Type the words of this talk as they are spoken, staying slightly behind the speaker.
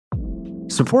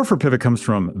Support for Pivot comes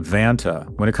from Vanta.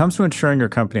 When it comes to ensuring your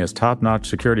company has top-notch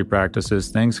security practices,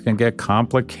 things can get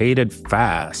complicated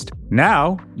fast.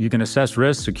 Now, you can assess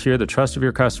risk, secure the trust of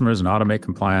your customers, and automate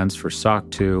compliance for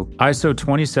SOC 2, ISO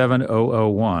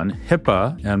 27001,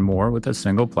 HIPAA, and more with a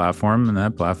single platform, and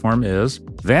that platform is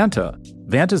Vanta.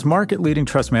 Vanta's market-leading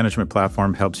trust management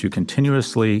platform helps you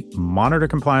continuously monitor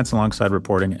compliance alongside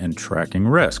reporting and tracking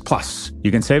risk. Plus,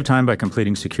 you can save time by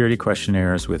completing security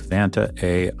questionnaires with Vanta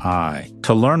AI.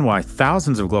 To learn why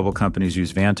thousands of global companies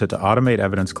use Vanta to automate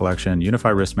evidence collection, unify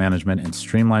risk management, and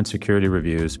streamline security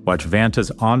reviews, watch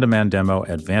Vanta's on-demand demo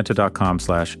at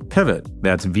vanta.com/pivot.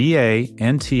 That's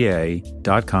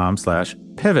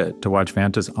VANTA.com/pivot to watch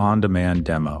Vanta's on-demand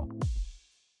demo.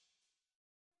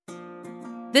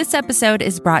 This episode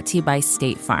is brought to you by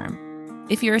State Farm.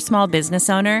 If you're a small business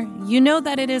owner, you know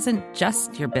that it isn't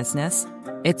just your business,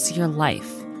 it's your life.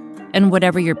 And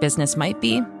whatever your business might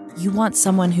be, you want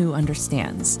someone who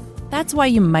understands. That's why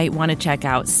you might want to check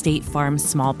out State Farm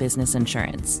Small Business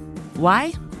Insurance.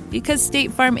 Why? Because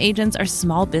State Farm agents are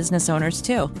small business owners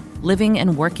too, living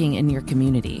and working in your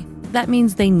community. That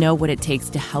means they know what it takes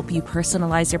to help you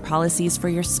personalize your policies for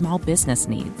your small business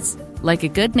needs. Like a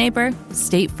good neighbor,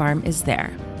 State Farm is there.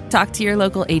 Talk to your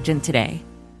local agent today.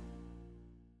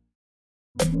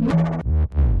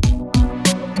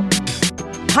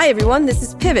 Hi, everyone. This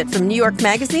is Pivot from New York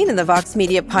Magazine and the Vox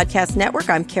Media Podcast Network.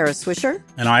 I'm Kara Swisher.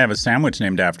 And I have a sandwich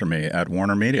named after me at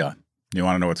Warner Media. You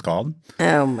want to know what it's called?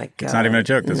 Oh, my God. It's not even a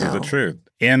joke. This is the truth.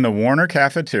 In the Warner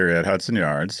cafeteria at Hudson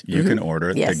Yards, you can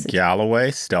order the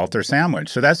Galloway Stelter sandwich.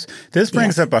 So this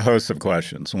brings up a host of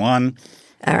questions. One,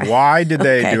 why did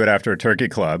they do it after a turkey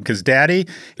club? Because Daddy,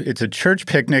 it's a church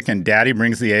picnic and Daddy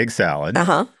brings the egg salad.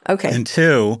 Okay. And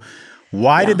two,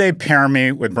 why did they pair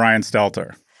me with Brian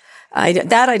Stelter? I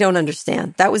don't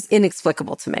understand. That was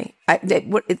inexplicable to me.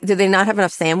 Do they not have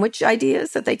enough sandwich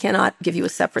ideas that they cannot give you a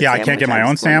separate sandwich? Yeah, I can't get my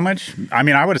own sandwich? I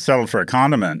mean, I would have settled for a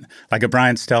condiment, like a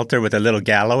Brian Stelter with a little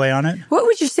Galloway on it. What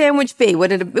would your sandwich be? It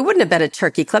wouldn't have been a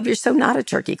turkey club. You're so not a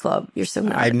turkey club. You're so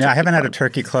not I haven't had a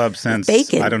turkey club since,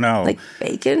 bacon. I don't know. Like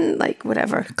bacon, like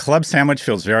whatever. Club sandwich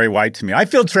feels very white to me. I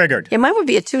feel triggered. Yeah, mine would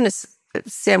be a tuna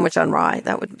sandwich on rye.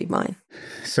 That would be mine.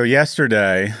 So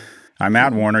yesterday, I'm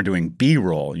at Warner doing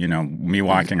B-roll, me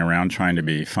walking around trying to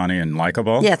be funny and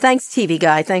likable. Yeah, thanks, TV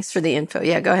guy. Thanks for the info.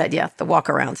 Yeah, go ahead. Yeah, the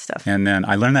walk-around stuff. And then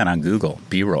I learned that on Google,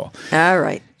 B-roll. All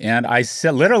right. And I see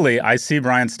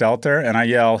Brian Stelter, and I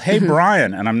yell, "Hey,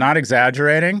 Brian," and I'm not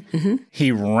exaggerating.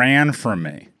 He ran from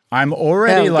me. I'm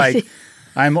already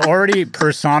I'm already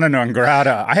persona non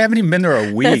grata. I haven't even been there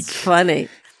a week. That's funny.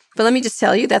 But let me just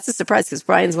tell you, that's a surprise because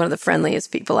Brian's one of the friendliest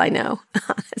people I know,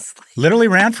 honestly. Literally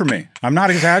ran from me. I'm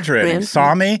not exaggerating.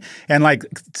 Saw me and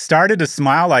started to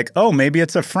smile like, oh, maybe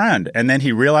it's a friend. And then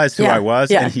he realized who I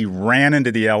was and he ran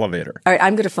into the elevator. All right,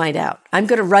 I'm going to find out. I'm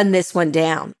going to run this one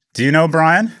down. Do you know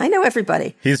Brian? I know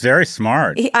everybody. He's very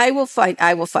smart. I will find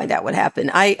out what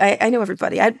happened. I know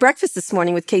everybody. I had breakfast this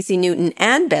morning with Casey Newton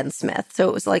and Ben Smith. So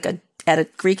it was at a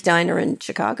Greek diner in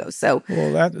Chicago. So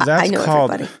that's I know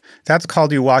everybody. That's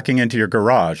called you walking into your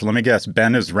garage. Let me guess.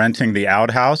 Ben is renting the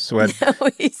outhouse. No,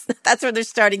 that's where they're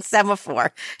starting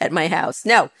semaphore at my house.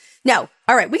 No.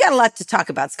 All right. We got a lot to talk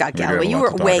about, Scott Galloway. You were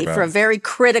away for a very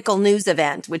critical news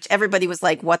event, which everybody was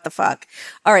like, what the fuck?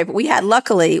 All right. But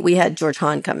luckily, we had George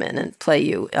Hahn come in and play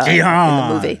you in the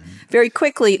movie. Very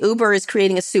quickly, Uber is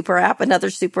creating a super app, another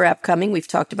super app coming. We've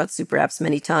talked about super apps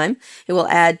many times. It will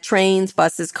add trains,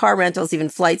 buses, car rentals, even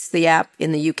flights to the app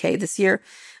in the UK this year.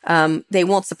 They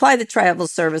won't supply the travel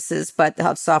services, but they'll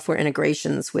have software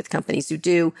integrations with companies who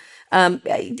do.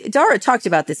 Dara talked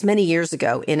about this many years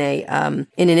ago in an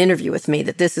interview with me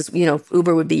that this is,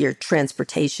 Uber would be your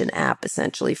transportation app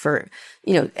essentially for,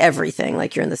 everything.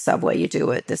 Like you're in the subway, you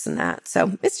do it, this and that.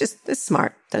 So it's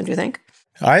smart, don't you think?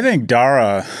 I think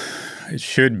Dara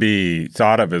should be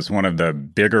thought of as one of the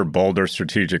bigger, bolder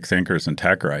strategic thinkers in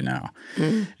tech right now.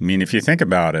 I mean, if you think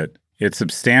about it, it's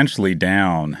substantially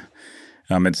down.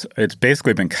 It's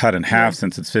basically been cut in half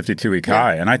since its 52-week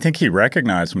high. And I think he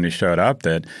recognized when he showed up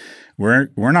that we're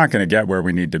not going to get where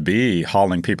we need to be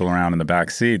hauling people around in the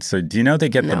back seats. So do you know they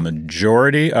get the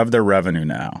majority of their revenue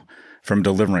now from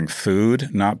delivering food,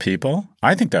 not people?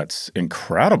 I think that's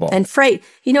incredible. And freight.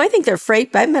 I think their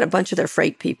freight, I've met a bunch of their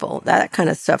freight people. That kind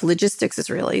of stuff. Logistics is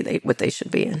really what they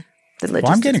should be in. Well,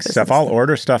 I'm getting stuff. I'll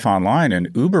order stuff online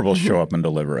and Uber will show up and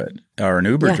deliver it, or an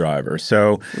Uber driver.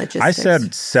 So I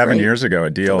said 7 years ago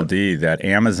at DLD that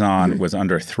Amazon was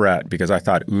under threat because I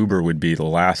thought Uber would be the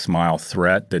last mile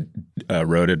threat that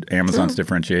eroded Amazon's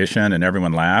differentiation, and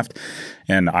everyone laughed.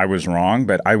 And I was wrong.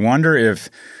 But I wonder if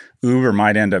Uber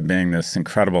might end up being this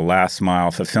incredible last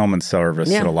mile fulfillment service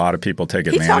that a lot of people take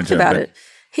advantage of. He talked about it.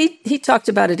 He talked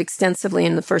about it extensively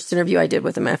in the first interview I did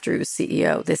with him after he was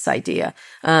CEO, this idea,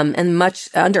 and much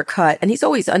undercut. And he's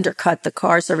always undercut the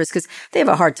car service because they have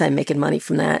a hard time making money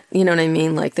from that. You know what I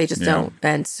mean? Like they just don't.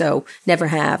 And so never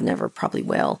have, never probably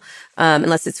will,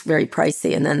 unless it's very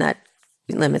pricey. And then that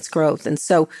limits growth. And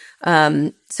so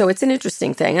it's an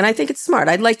interesting thing. And I think it's smart.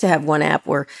 I'd like to have one app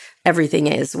where everything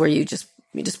is, where you just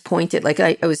point it. Like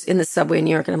I was in the subway in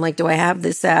New York and I'm like, do I have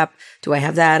this app? Do I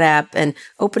have that app? And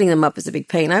opening them up is a big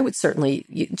pain. I would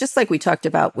certainly, just like we talked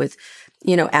about with,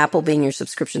 Apple being your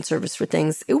subscription service for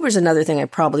things, Uber's another thing I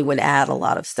probably would add a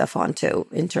lot of stuff onto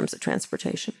in terms of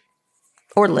transportation.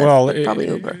 Or Lyft, but probably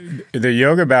Uber. The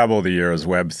yoga babble of the year is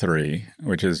Web3,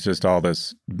 which is just all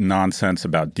this nonsense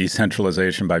about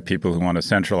decentralization by people who want to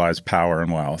centralize power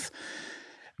and wealth.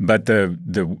 But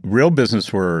the real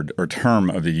business word or term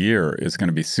of the year is going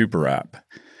to be super app.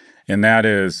 And that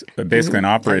is basically an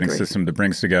operating system that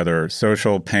brings together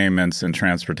social, payments, and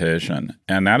transportation.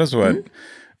 And that is what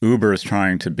Uber is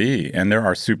trying to be. And there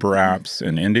are super apps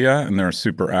in India and there are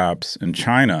super apps in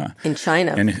China. In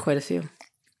China, quite a few.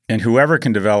 And whoever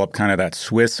can develop kind of that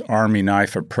Swiss Army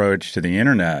knife approach to the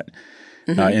internet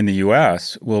in the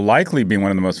U.S. will likely be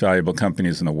one of the most valuable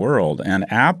companies in the world. And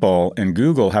Apple and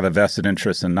Google have a vested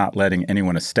interest in not letting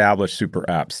anyone establish super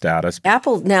app status.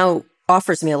 Apple now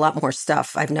offers me a lot more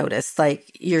stuff, I've noticed.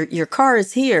 Like your car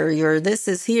is here, your this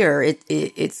is here.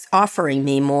 It's offering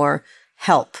me more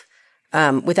help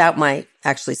without my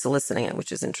actually soliciting it,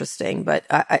 which is interesting. But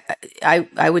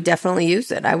I would definitely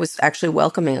use it. I was actually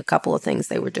welcoming a couple of things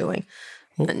they were doing.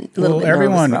 And a little bit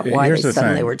nervous about why they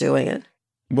suddenly were doing it.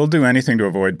 We'll do anything to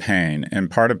avoid pain. And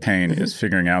part of pain is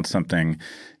figuring out something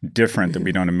different that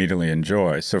we don't immediately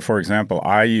enjoy. So, for example,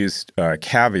 I used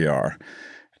Caviar.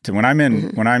 When I'm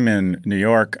in New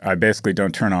York, I basically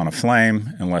don't turn on a flame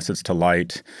unless it's to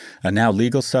light a now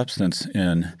legal substance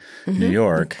in New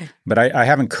York. Okay. But I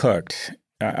haven't cooked.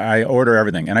 I order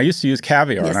everything. And I used to use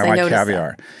Caviar, and I like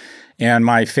Caviar. That. And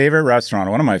my favorite restaurant,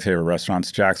 one of my favorite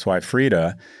restaurants, Jack's wife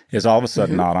Frida, is all of a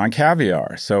sudden not on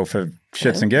Caviar. So for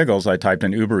shits and giggles, I typed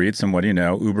in Uber Eats, and what do you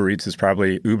know? Uber Eats is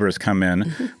probably Uber's come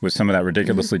in with some of that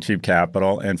ridiculously cheap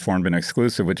capital and formed an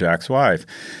exclusive with Jack's wife.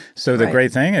 So the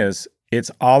great thing is,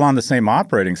 it's all on the same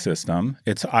operating system.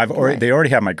 They already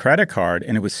have my credit card,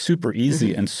 and it was super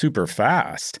easy and super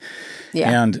fast.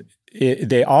 Yeah. And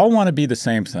they all want to be the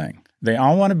same thing. They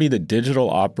all want to be the digital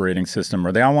operating system,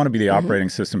 or they all want to be the operating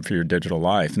system for your digital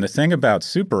life. And the thing about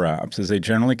super apps is they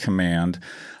generally command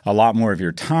a lot more of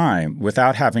your time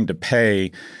without having to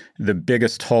pay the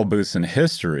biggest toll booths in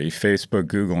history, Facebook,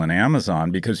 Google, and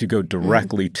Amazon, because you go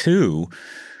directly to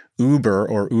Uber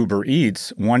or Uber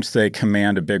Eats once they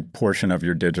command a big portion of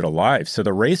your digital life. So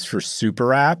the race for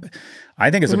super app, I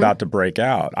think, is about to break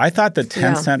out. I thought that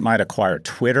Tencent might acquire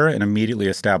Twitter and immediately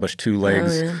establish two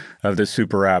legs of the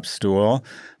super app stool.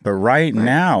 But right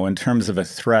now, in terms of a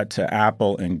threat to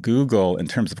Apple and Google, in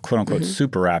terms of quote-unquote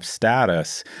super app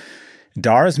status,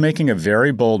 Dara is making a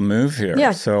very bold move here.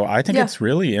 Yeah. So I think it's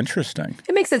really interesting.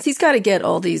 It makes sense. He's got to get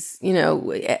all these,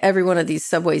 every one of these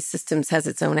subway systems has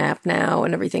its own app now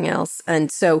and everything else. And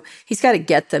so he's got to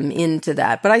get them into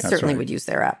that. But I certainly would use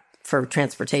their app for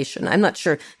transportation. I'm not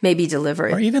sure, maybe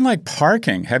delivery. Or even like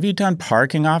parking. Have you done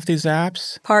parking off these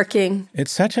apps? Parking.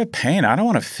 It's such a pain. I don't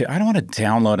want to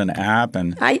download an app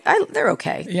and they're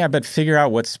okay. Yeah, but figure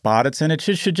out what spot it's in. It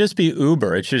should just be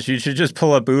Uber. You should just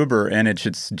pull up Uber and it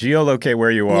should geolocate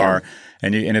where you are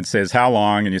and it says how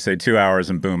long and you say 2 hours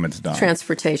and boom, it's done.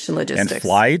 Transportation logistics. And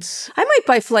flights. I might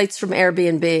buy flights from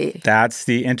Airbnb. That's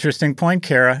the interesting point,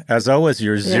 Kara. As always,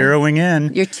 you're zeroing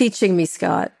in. You're teaching me,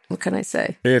 Scott. What can I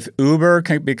say? If Uber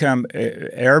can become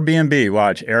Airbnb,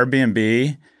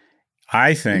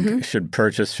 I think should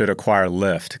acquire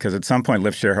Lyft, because at some point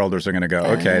Lyft shareholders are going to go,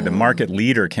 okay, the market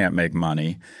leader can't make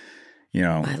money,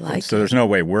 so there's no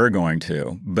way we're going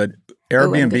to. But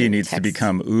Airbnb needs to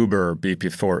become Uber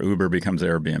before Uber becomes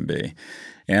Airbnb.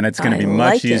 And it's going to be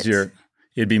much easier.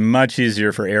 It'd be much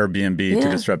easier for Airbnb to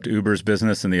disrupt Uber's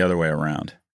business than the other way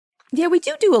around. Yeah, we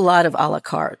do a lot of a la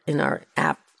carte in our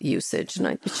app usage, and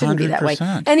it shouldn't be that way.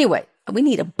 Anyway, we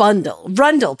need a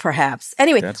rundle perhaps.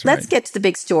 Anyway, let's get to the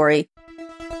big story.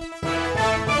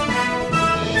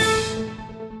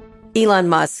 Elon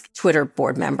Musk Twitter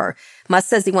board member. Musk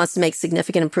says he wants to make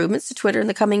significant improvements to Twitter in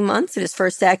the coming months. In his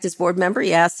first act as board member,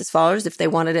 he asked his followers if they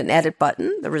wanted an edit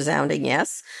button, the resounding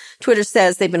yes. Twitter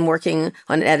says they've been working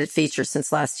on an edit feature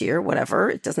since last year, whatever.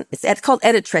 It's called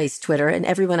Edit Trace Twitter, and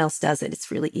everyone else does it.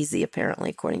 It's really easy, apparently,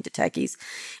 according to techies.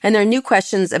 And there are new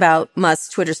questions about Musk's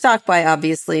Twitter stock buy,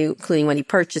 obviously, including when he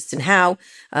purchased and how.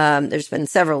 There's been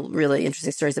several really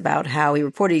interesting stories about how he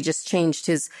reported he just changed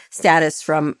his status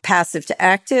from passive to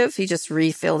active. He just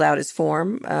refilled out his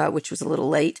form, which was a little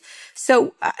late.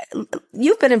 So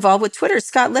you've been involved with Twitter,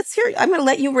 Scott. Let's hear. I'm going to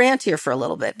let you rant here for a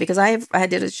little bit because I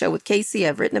did a show with Casey.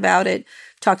 I've written about it,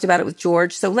 talked about it with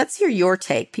George. So let's hear your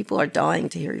take. People are dying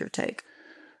to hear your take.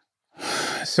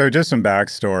 So just some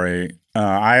backstory.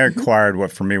 I acquired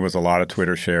what for me was a lot of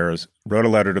Twitter shares, wrote a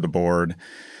letter to the board.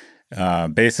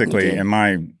 Basically, and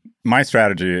my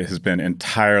strategy has been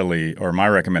entirely, or my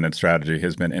recommended strategy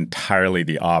has been entirely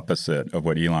the opposite of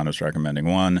what Elon is recommending.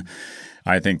 One,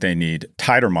 I think they need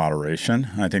tighter moderation.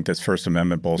 I think this First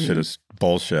Amendment bullshit is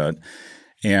bullshit,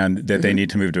 and that they need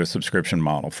to move to a subscription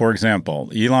model. For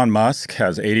example, Elon Musk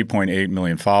has 80.8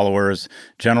 million followers.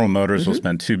 General Motors will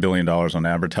spend $2 billion on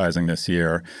advertising this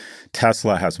year.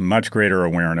 Tesla has much greater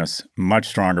awareness, much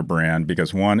stronger brand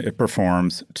because one, it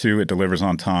performs, two, it delivers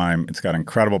on time, it's got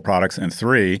incredible products, and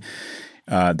three,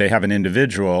 they have an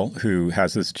individual who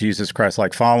has this Jesus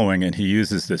Christ-like following, and he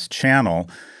uses this channel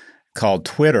called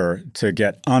Twitter to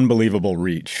get unbelievable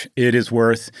reach. It is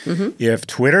worth, if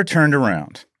Twitter turned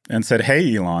around and said,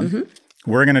 hey, Elon,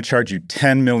 we're going to charge you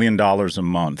 $10 million a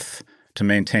month to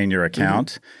maintain your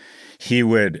account, he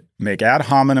would make ad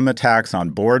hominem attacks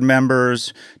on board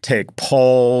members, take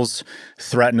polls,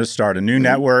 threaten to start a new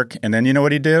network. And then you know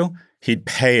what he'd do? He'd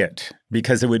pay it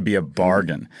because it would be a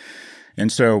bargain. And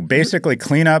so basically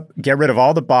clean up, get rid of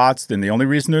all the bots. Then the only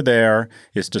reason they're there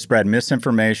is to spread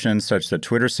misinformation such that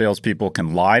Twitter salespeople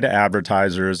can lie to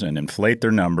advertisers and inflate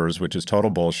their numbers, which is total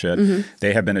bullshit.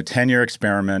 They have been a 10-year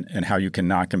experiment in how you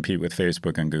cannot compete with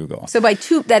Facebook and Google. So by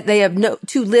that they have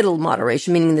too little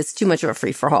moderation, meaning it's too much of a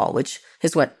free-for-all, which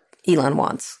is what Elon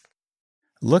wants.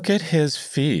 Look at his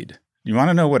feed. You want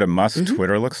to know what a Musk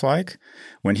Twitter looks like?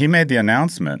 When he made the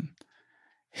announcement,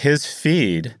 his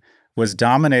feed was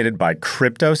dominated by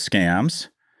crypto scams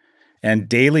and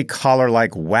daily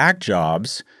caller-like whack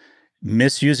jobs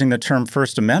misusing the term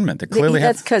First Amendment. That clearly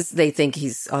that's because they think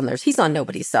he's on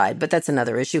nobody's side, but that's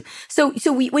another issue. So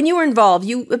when you were involved,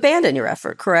 you abandoned your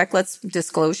effort, correct? Let's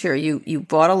disclose here. You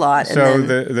bought a lot.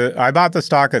 So I bought the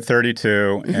stock at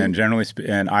 32, and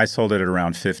and I sold it at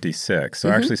around 56. So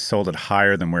I actually sold it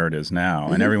higher than where it is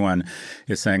now. And everyone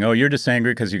is saying, "Oh, you're just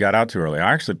angry because you got out too early."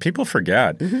 Actually, people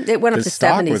forget it went up to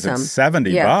 70. The stock was at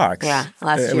 $70. Yeah,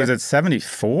 last year it was at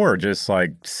 74 just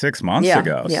like 6 months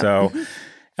ago. Yeah. So.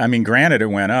 I mean, granted, it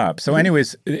went up. So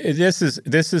anyways, this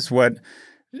is what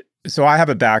 – so I have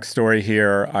a backstory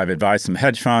here. I've advised some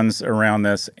hedge funds around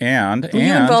this and – Were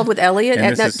you involved with Elliott?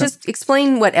 Now, just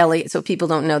explain what Elliott – so people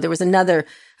don't know. There was another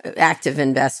active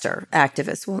investor,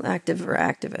 activist. Well, active or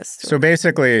activist. So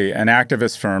basically, an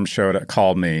activist firm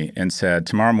called me and said,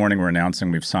 tomorrow morning we're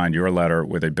announcing we've signed your letter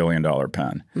with $1 billion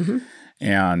pen.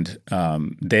 And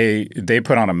they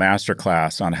put on a master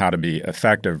class on how to be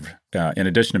effective in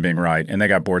addition to being right. And they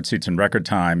got board seats in record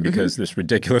time because this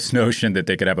ridiculous notion that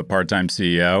they could have a part-time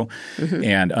CEO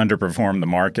and underperform the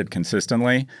market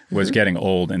consistently was getting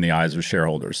old in the eyes of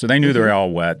shareholders. So they knew they were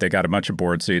all wet. They got a bunch of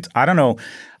board seats. I don't know.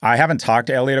 I haven't talked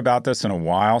to Elliott about this in a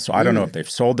while, so I don't know if they've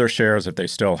sold their shares, if they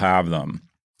still have them.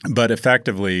 But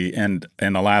effectively, in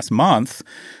the last month,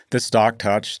 the stock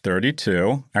touched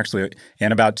 32. Actually,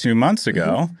 and about 2 months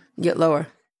ago, get lower.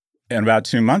 And about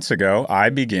 2 months ago, I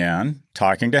began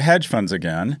talking to hedge funds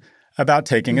again about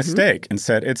taking a stake and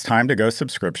said it's time to go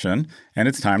subscription and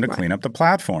it's time to clean up the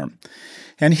platform.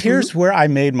 And here's where I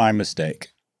made my mistake.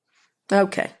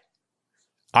 Okay.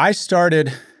 I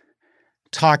started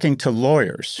talking to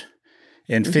lawyers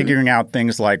and figuring out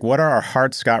things like what are our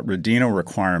Hart-Scott-Rodino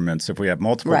requirements if we have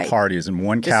multiple parties and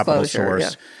one capital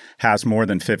source has more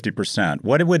than 50%?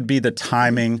 What would be the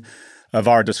timing of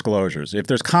our disclosures? If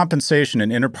there's compensation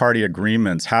in inter-party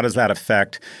agreements, how does that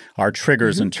affect our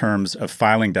triggers in terms of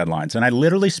filing deadlines? And I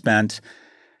literally spent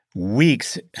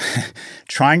weeks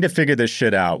trying to figure this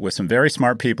shit out with some very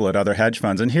smart people at other hedge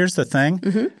funds. And here's the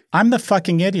thing. I'm the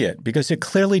fucking idiot because it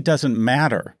clearly doesn't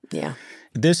matter. Yeah.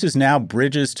 This is now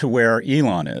bridges to where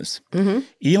Elon is.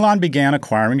 Elon began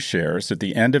acquiring shares at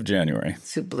the end of January.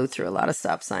 So blew through a lot of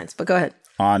stop signs, but go ahead.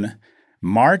 On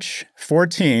March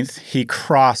 14th, he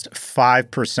crossed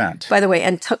 5%. By the way,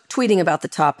 and tweeting about the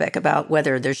topic, about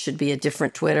whether there should be a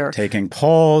different Twitter. Taking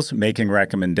polls, making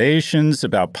recommendations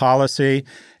about policy.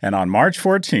 And on March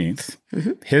 14th,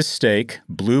 his stake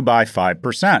blew by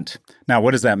 5%. Now,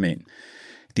 what does that mean?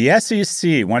 The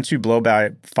SEC, once you blow by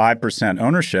 5%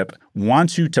 ownership,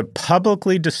 wants you to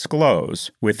publicly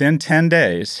disclose within 10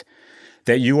 days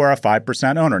that you are a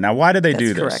 5% owner. Now, why do they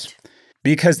do this? Correct.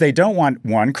 Because they don't want,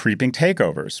 one, creeping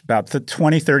takeovers. About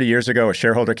 20, 30 years ago, a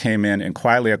shareholder came in and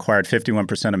quietly acquired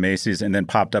 51% of Macy's and then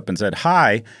popped up and said,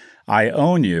 "Hi, I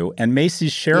own you." And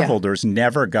Macy's shareholders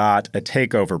never got a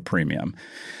takeover premium.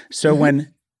 So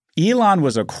when Elon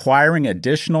was acquiring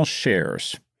additional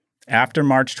shares after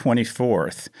March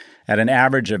 24th at an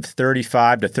average of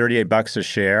 $35 to $38 a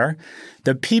share,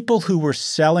 the people who were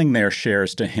selling their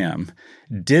shares to him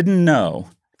didn't know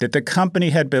that the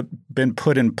company had been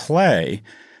put in play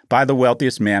by the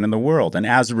wealthiest man in the world. And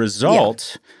as a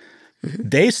result,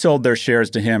 they sold their shares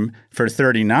to him for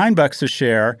 $39 a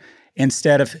share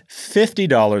instead of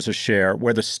 $50 a share,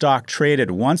 where the stock traded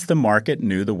once the market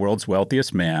knew the world's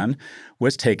wealthiest man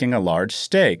was taking a large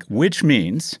stake, which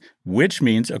means,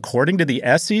 according to the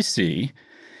SEC,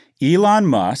 Elon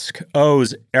Musk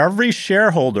owes every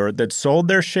shareholder that sold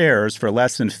their shares for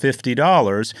less than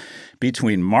 $50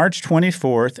 between March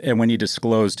 24th and when he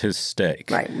disclosed his stake.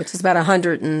 Right, which is about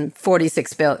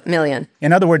 $146 million.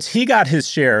 In other words, he got his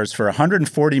shares for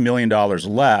 $140 million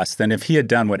less than if he had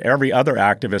done what every other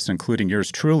activist, including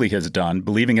yours truly, has done,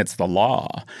 believing it's the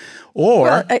law.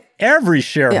 Or every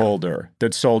shareholder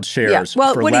that sold shares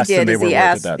for less than they were worth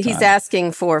at that time. He's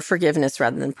asking for forgiveness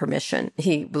rather than permission.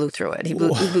 He blew through it. He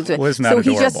blew through it. Well, isn't that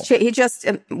adorable?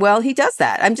 He does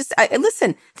that.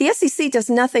 Listen, the SEC does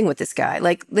nothing with this guy.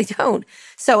 Like, they don't.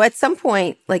 So at some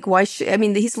point, like, why should,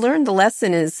 he's learned the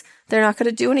lesson is they're not going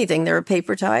to do anything. They're a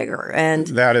paper tiger. And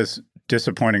that is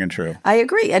disappointing and true. I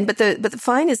agree. But the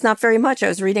fine is not very much. I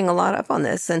was reading a lot up on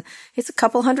this, and it's a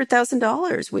couple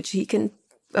 $100,000, which he can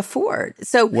afford.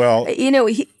 So,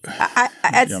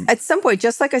 at some point,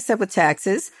 just like I said with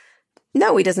taxes,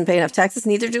 no, he doesn't pay enough taxes.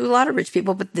 Neither do a lot of rich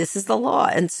people, but this is the law.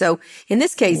 And so in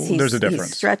this case,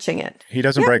 he's stretching it. He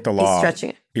doesn't break the law. He's stretching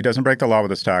it. He doesn't break the law with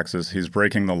his taxes. He's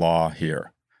breaking the law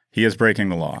here. He is breaking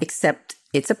the law. Except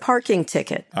it's a parking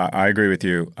ticket. I agree with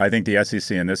you. I think the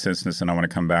SEC in this instance, and I want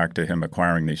to come back to him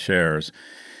acquiring these shares,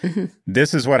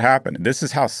 this is what happened. This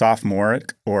is how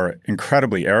sophomoric or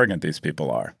incredibly arrogant these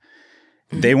people are.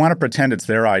 They want to pretend it's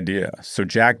their idea. So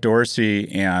Jack Dorsey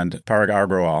and Parag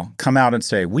Agrawal come out and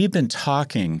say, "We've been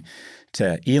talking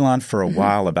to Elon for a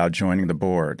while about joining the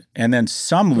board." And then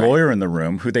some lawyer in the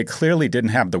room, who they clearly didn't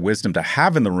have the wisdom to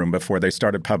have in the room before they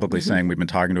started publicly saying, "We've been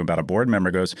talking to him about a board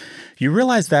member," goes, "You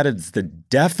realize that is the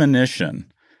definition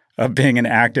of being an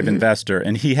active investor."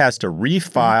 And he has to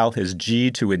refile his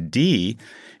G to a D,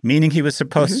 meaning he was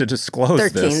supposed to disclose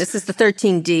 13. This is the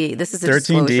 13D. This is a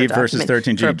 13D versus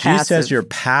 13G. G says you're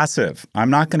passive.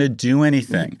 I'm not going to do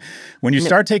anything. When you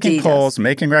start taking polls,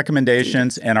 making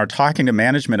recommendations, and are talking to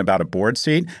management about a board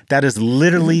seat, that is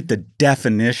literally the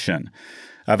definition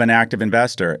of an active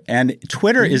investor. And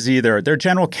Twitter is either, their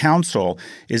general counsel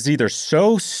is either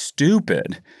so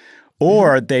stupid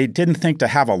or they didn't think to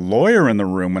have a lawyer in the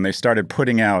room when they started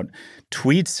putting out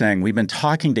tweets saying, "We've been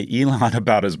talking to Elon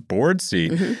about his board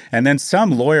seat." And then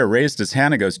some lawyer raised his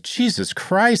hand and goes, "Jesus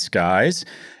Christ, guys,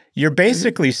 you're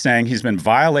basically saying he's been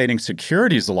violating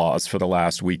securities laws for the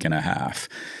last week and a half."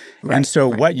 And so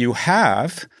what you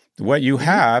have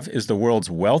is the world's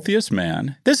wealthiest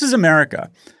man. This is America.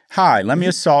 "Hi, let me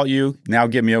assault you. Now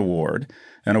give me an award.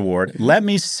 Let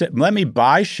me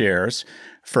buy shares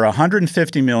for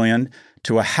 $150 million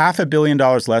to $500 million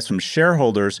less from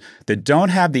shareholders that don't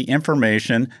have the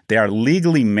information they are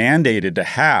legally mandated to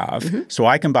have, so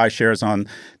I can buy shares on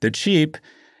the cheap,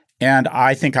 and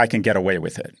I think I can get away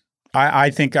with it. I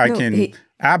think I can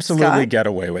absolutely get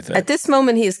away with it." At this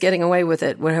moment, he is getting away with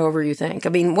it, however you think.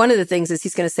 One of the things is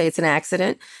he's going to say it's an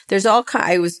accident. There's all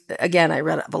I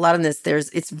read up a lot on this.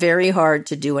 It's very hard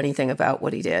to do anything about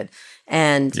what he did.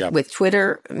 And with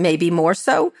Twitter, maybe more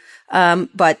so.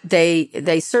 But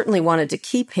they certainly wanted to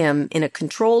keep him in a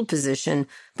controlled position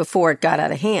before it got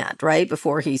out of hand, right?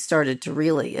 Before he started to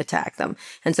really attack them.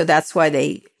 And so that's why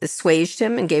they assuaged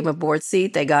him and gave him a board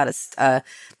seat. They got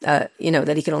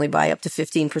that he can only buy up to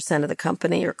 15% of the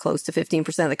company or close to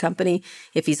 15% of the company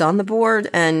if he's on the board,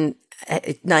 and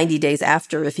 90 days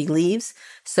after if he leaves.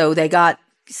 So they got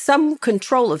some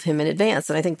control of him in advance.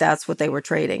 And I think that's what they were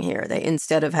trading here. They,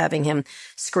 instead of having him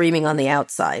screaming on the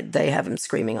outside, they have him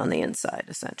screaming on the inside,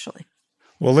 essentially.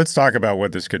 Well, let's talk about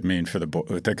what this could mean for the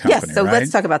company, yes, so right?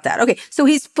 let's talk about that. Okay, so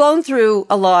he's blown through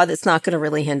a law that's not going to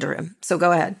really hinder him. So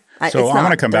go ahead. So I'm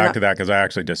going to come back to that because I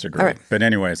actually disagree. Right. But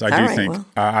anyways, I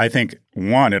think,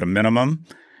 one, at a minimum,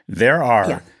 there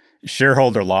are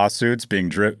shareholder lawsuits being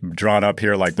drawn up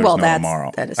here like there's no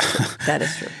tomorrow. That is true. That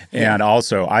is true. And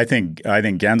also, I think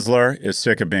Gensler is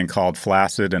sick of being called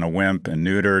flaccid and a wimp and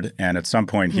neutered. And at some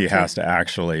point, he has to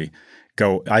actually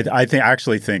go. I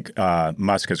think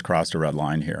Musk has crossed a red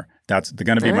line here. That's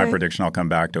going to be my prediction. I'll come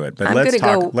back to it. But I'm let's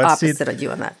talk. Go let's opposite of you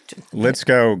on that. Let's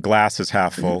go glasses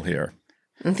half full here.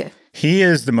 Okay. He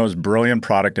is the most brilliant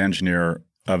product engineer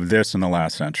of this in the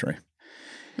last century.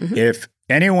 If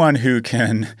anyone who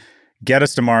can get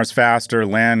us to Mars faster,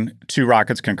 land 2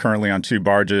 rockets concurrently on 2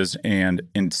 barges, and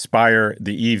inspire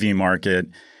the EV market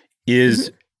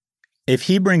is if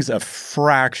he brings a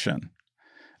fraction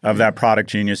of that product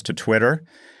genius to Twitter.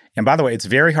 And by the way, it's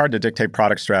very hard to dictate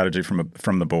product strategy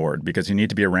from the board because you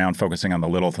need to be around focusing on the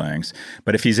little things.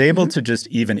 But if he's able to just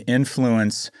even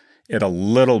influence it a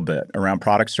little bit around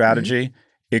product strategy,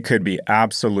 it could be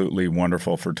absolutely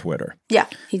wonderful for Twitter. Yeah,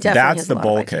 he definitely has the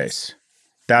bull case.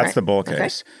 That's the bull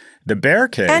case. The bear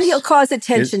case. And he'll cause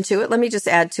attention to it. Let me just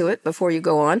add to it before you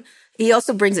go on. He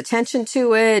also brings attention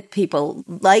to it. People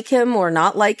like him or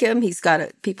not like him. He's got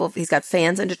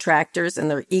fans and detractors, and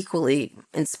they're equally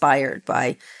inspired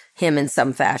by him in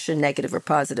some fashion, negative or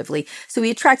positively. So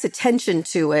he attracts attention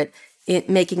to it,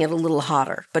 making it a little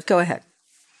hotter. But go ahead.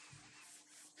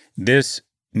 This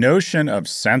notion of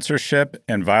censorship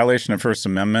and violation of First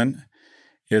Amendment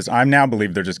is, I now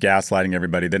believe they're just gaslighting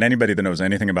everybody, that anybody that knows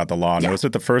anything about the law knows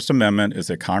that the First Amendment is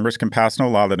that Congress can pass no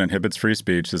law that inhibits free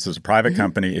speech. This is a private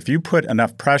company. If you put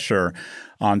enough pressure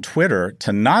on Twitter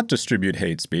to not distribute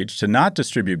hate speech, to not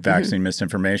distribute vaccine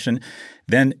misinformation,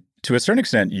 then to a certain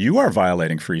extent, you are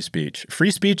violating free speech. Free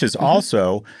speech is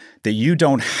also that you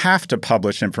don't have to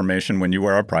publish information when you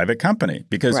are a private company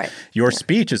because your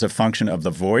speech is a function of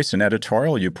the voice and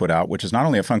editorial you put out, which is not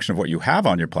only a function of what you have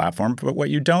on your platform, but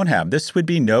what you don't have. This would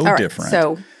be no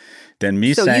different than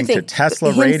me saying to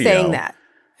Tesla Radio. Saying that.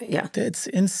 Yeah. It's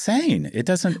insane. It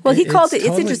doesn't. Well, he called it,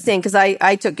 it's interesting because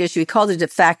I took issue. He called it de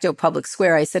facto public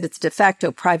square. I said it's de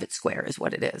facto private square is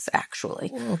what it is,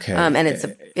 actually. Okay. And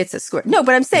it's a square. No,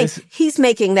 but I'm saying he's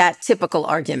making that typical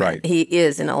argument. Right. He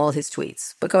is in all his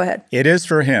tweets. But go ahead. It is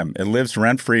for him. It lives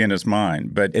rent-free in his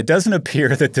mind. But it doesn't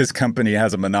appear that this company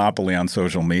has a monopoly on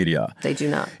social media. They do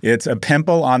not. It's a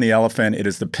pimple on the elephant. It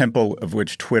is the pimple of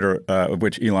which of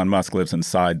which Elon Musk lives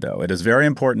inside, though. It is very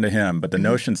important to him. But the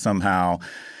notion somehow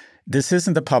this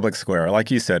isn't the public square.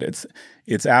 Like you said,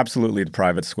 it's absolutely the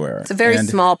private square. It's a very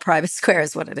small private square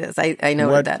is what it is. I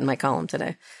noted that in my column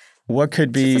today. What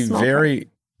could be very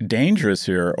dangerous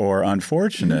here or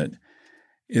unfortunate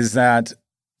is that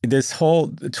this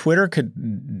whole Twitter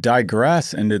could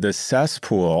digress into this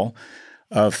cesspool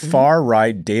of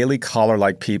far-right Daily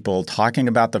Caller-like people talking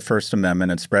about the First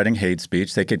Amendment and spreading hate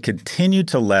speech. They could continue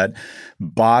to let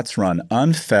bots run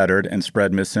unfettered and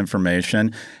spread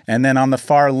misinformation. And then on the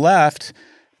far left,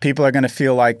 people are going to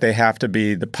feel like they have to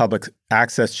be the public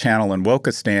access channel in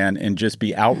Wokistan and just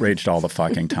be outraged all the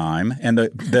fucking time. And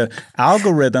the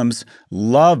algorithms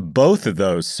love both of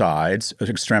those sides,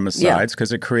 extremist sides,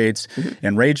 because it creates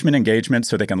enragement, engagement,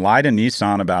 so they can lie to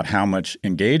Nissan about how much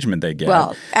engagement they get.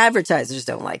 Well, advertisers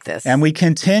don't like this. And we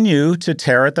continue to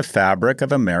tear at the fabric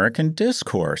of American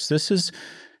discourse. This is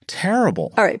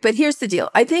terrible. All right, but here's the deal.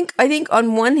 I think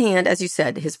on one hand, as you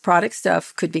said, his product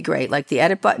stuff could be great. Like the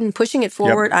edit button, pushing it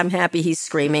forward, I'm happy he's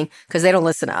screaming because they don't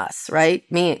listen to us, right?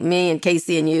 Me and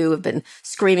Casey and you have been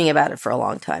screaming about it for a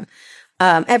long time.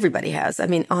 Everybody has. I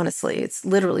mean, honestly, it's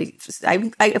literally just,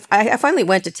 I finally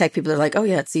went to tech people that are like, oh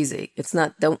yeah, it's easy. It's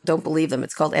not, don't believe them.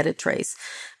 It's called Edit Trace.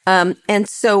 And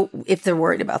so if they're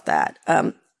worried about that.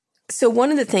 So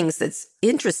one of the things that's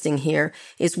interesting here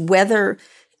is whether,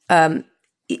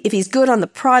 if he's good on the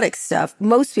product stuff,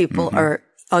 most people are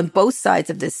on both sides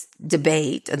of this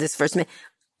debate, of this First Amendment.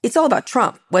 It's all about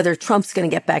Trump, whether Trump's going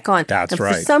to get back on. That's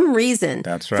right. For some reason,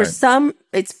 for some,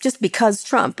 it's just because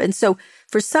Trump. And so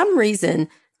for some reason,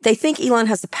 they think Elon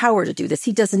has the power to do this.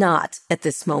 He does not at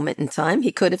this moment in time.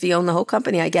 He could if he owned the whole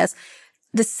company, I guess.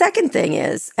 The second thing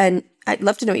is, and I'd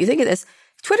love to know what you think of this,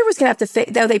 Twitter was going to have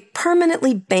to, they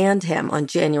permanently banned him on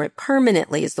January.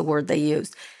 Permanently is the word they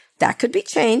used. That could be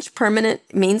changed.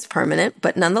 Permanent means permanent,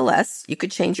 but nonetheless, you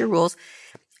could change your rules.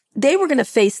 They were going to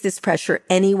face this pressure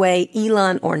anyway,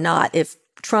 Elon or not, if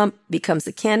Trump becomes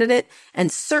a candidate,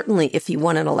 and certainly if he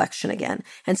won an election again.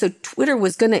 And so Twitter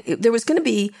there was going to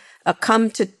be a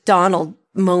come to Donald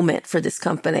moment for this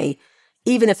company,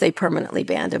 even if they permanently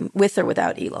banned him, with or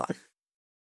without Elon.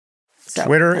 So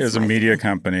Twitter is a media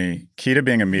company. Key to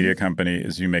being a media company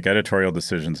is you make editorial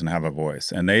decisions and have a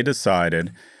voice. And they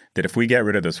decided that if we get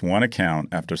rid of this one account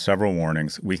after several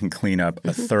warnings, we can clean up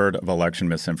a third of election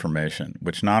misinformation,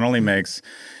 which not only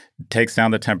takes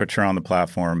down the temperature on the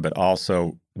platform, but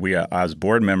also we as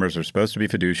board members are supposed to be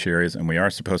fiduciaries, and we are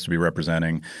supposed to be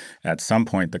representing at some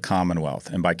point the Commonwealth.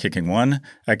 And by kicking one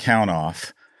account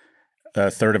off, a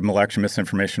third of election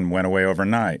misinformation went away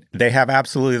overnight. They have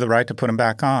absolutely the right to put them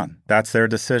back on. That's their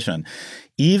decision.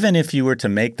 Even if you were to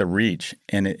make the reach,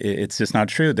 and it's just not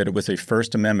true that it was a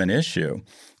First Amendment issue,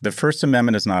 the First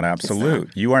Amendment is not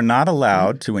absolute. You are not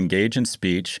allowed to engage in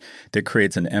speech that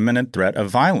creates an imminent threat of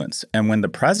violence. And when the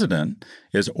president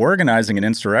is organizing an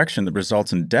insurrection that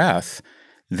results in death,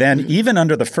 then even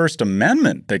under the First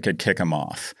Amendment, they could kick him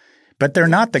off. But they're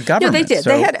not the government. No, they did.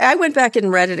 So, I went back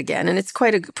and read it again, and it's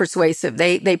quite persuasive.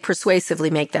 They persuasively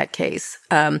make that case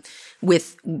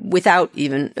without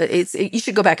even. You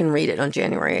should go back and read it on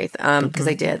January 8th because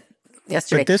I did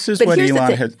yesterday. But this is what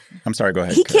Elon had. I'm sorry. Go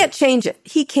ahead. He can't change it.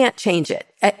 He can't change it.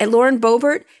 Lauren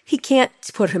Boebert, he can't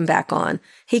put him back on.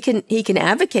 He can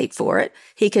advocate for it.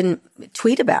 He can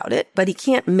tweet about it, but he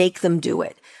can't make them do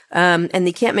it. And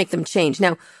they can't make them change.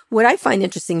 Now, what I find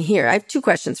interesting here, I have two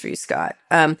questions for you, Scott.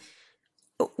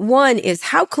 One is,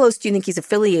 how close do you think he's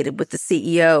affiliated with the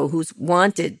CEO who's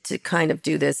wanted to kind of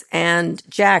do this, and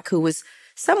Jack, who was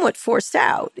somewhat forced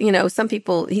out? You know, some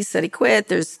people, he said he quit.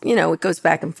 There's, it goes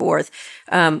back and forth.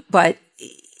 But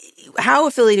how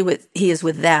affiliated he is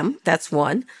with them, that's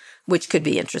one, which could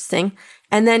be interesting.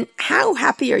 And then how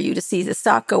happy are you to see the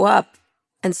stock go up?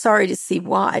 And sorry to see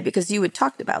why, because you had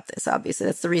talked about this, obviously.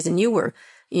 That's the reason you were,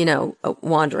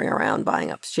 wandering around buying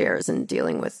up shares and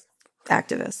dealing with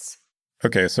activists.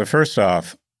 Okay, so first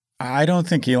off, I don't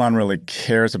think Elon really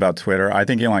cares about Twitter. I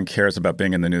think Elon cares about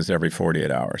being in the news every 48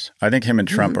 hours. I think him and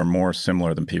Trump are more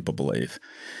similar than people believe.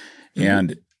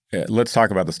 And let's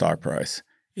talk about the stock price.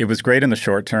 It was great in the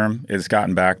short term. It's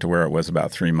gotten back to where it was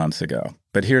about 3 months ago.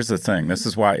 But here's the thing. This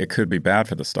is why it could be bad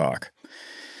for the stock.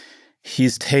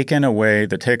 He's taken away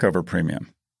the takeover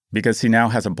premium because he now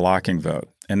has a blocking vote.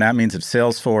 And that means if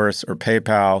Salesforce or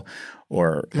PayPal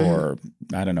or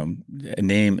I don't know,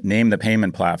 name the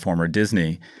payment platform or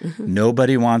Disney,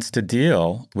 nobody wants to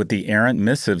deal with the errant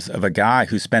missives of a guy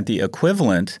who spent the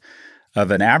equivalent of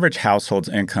an average household's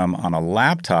income on a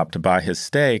laptop to buy his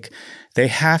steak. They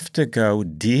have to go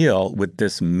deal with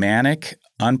this manic,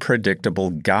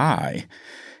 unpredictable guy.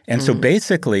 And so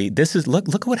basically, this is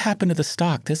look what happened to the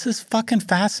stock. This is fucking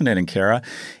fascinating, Kara.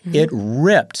 It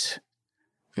ripped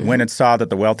when it saw that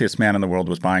the wealthiest man in the world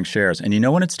was buying shares. And you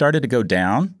know when it started to go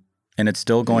down, and it's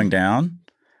still going down?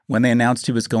 When they announced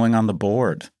he was going on the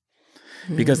board.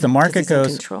 Because the market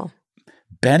goes,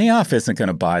 Benioff isn't going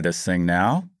to buy this thing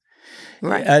now.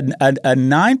 Right. A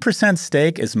 9%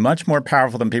 stake is much more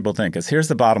powerful than people think, because here's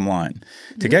the bottom line.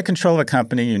 To get control of a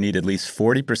company, you need at least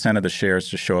 40% of the shares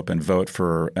to show up and vote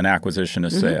for an acquisition or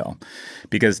sale.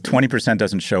 Because 20%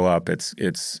 doesn't show up.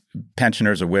 It's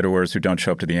pensioners or widowers who don't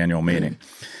show up to the annual meeting.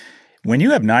 When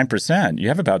you have 9%, you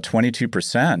have about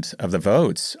 22% of the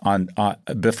votes on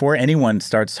before anyone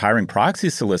starts hiring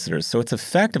proxy solicitors. So it's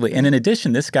effectively – and in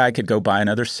addition, this guy could go buy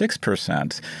another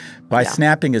 6% by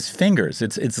snapping his fingers.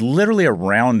 It's literally a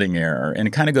rounding error. And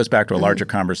it kind of goes back to a larger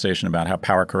conversation about how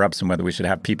power corrupts and whether we should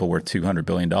have people worth $200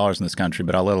 billion in this country.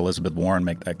 But I'll let Elizabeth Warren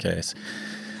make that case.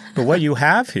 But what you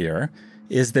have here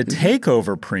is the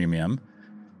takeover premium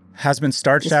has been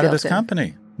starched out of this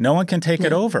company. No one can take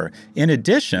it over. In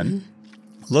addition,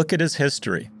 look at his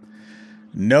history.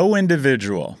 No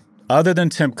individual other than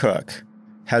Tim Cook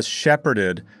has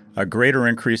shepherded a greater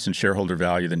increase in shareholder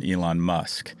value than Elon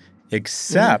Musk,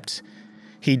 except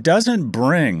he doesn't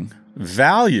bring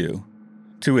value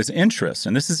to his interests.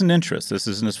 And this is an interest. This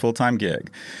isn't his full-time gig.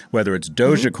 Whether it's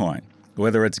Dogecoin,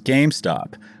 whether it's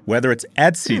GameStop, whether it's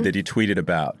Etsy that he tweeted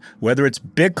about, whether it's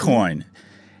Bitcoin.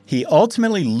 He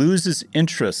ultimately loses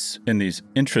interest in these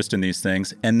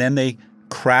things, and then they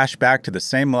crash back to the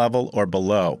same level or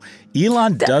below.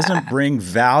 Elon doesn't bring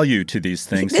value to these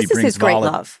things. This is his great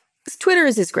love. Twitter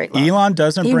is his great love. Elon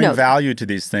doesn't bring value to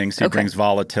these things. He brings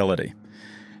volatility.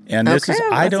 And this is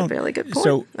that's a really good point.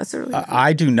 So that's a really good point.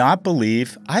 I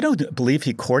don't believe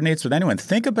he coordinates with anyone.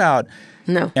 Think about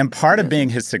and part of being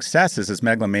his success is his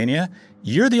megalomania.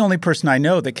 You're the only person I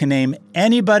know that can name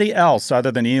anybody else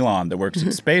other than Elon that works at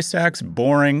SpaceX,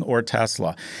 Boring, or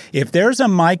Tesla. If there's a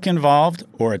mic involved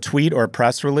or a tweet or a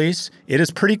press release, it is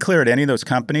pretty clear at any of those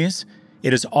companies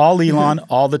It is all Elon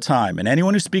all the time. And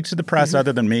anyone who speaks to the press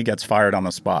other than me gets fired on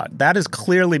the spot. That has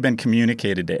clearly been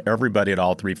communicated to everybody at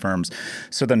all three firms.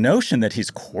 So the notion that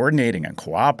he's coordinating and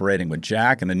cooperating with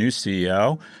Jack and the new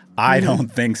CEO, I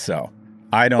don't think so.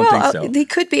 I don't think so. He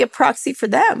could be a proxy for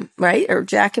them, right? Or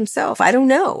Jack himself. I don't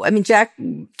know. I mean, Jack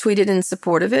tweeted in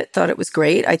support of it, thought it was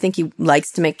great. I think he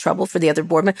likes to make trouble for the other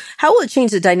board members. How will it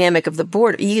change the dynamic of the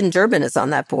board? Egan Durbin is on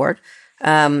that board.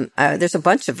 There's a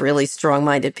bunch of really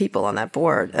strong-minded people on that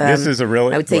board. This is a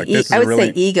really. I would say.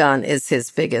 Say Egon is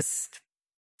his biggest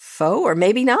foe, or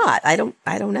maybe not. I don't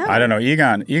know. I don't know.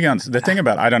 Egon's the thing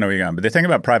about. I don't know Egon, but the thing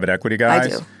about private equity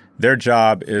guys. I do. Their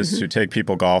job is to take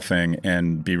people golfing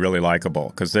and be really likable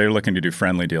because they're looking to do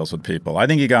friendly deals with people. I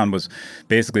think Egon was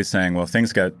basically saying, well, if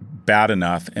things get bad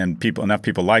enough and enough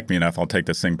people like me enough, I'll take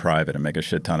this thing private and make a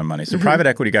shit ton of money. So private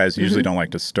equity guys usually don't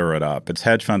like to stir it up. It's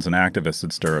hedge funds and activists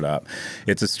that stir it up.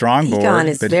 It's a strong board. Egon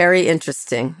is very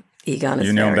interesting. Egon is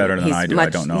You know him better than I do. I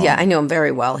don't know him. Yeah, I know him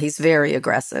very well. He's very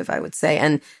aggressive, I would say,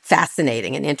 and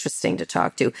fascinating and interesting to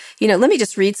talk to. You know, let me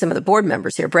just read some of the board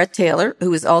members here. Brett Taylor,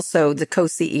 who is also the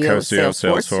co-CEO of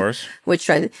Salesforce. Which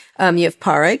you have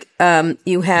Parag.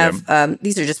 You have,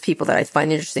 these are just people that I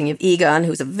find interesting. You have Egon,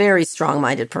 who's a very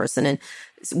strong-minded person and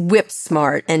whip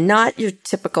smart and not your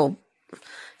typical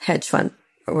hedge fund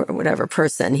or whatever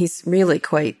person. He's really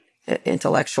quite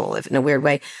intellectual, if in a weird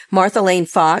way. Martha Lane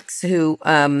Fox, who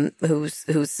does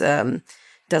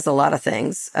a lot of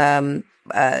things. Omid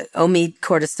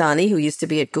Kordestani, who used to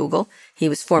be at Google. He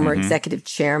was former executive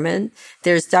chairman.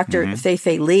 There's Dr.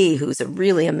 Fei-Fei Li, who's a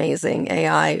really amazing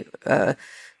AI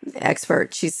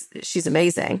expert. She's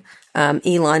amazing.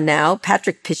 Elon now.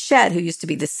 Patrick Pichette, who used to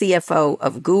be the CFO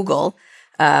of Google,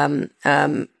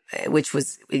 which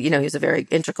was, he was a very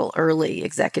integral early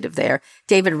executive there.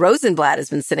 David Rosenblatt has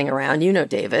been sitting around. You know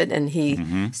David, and he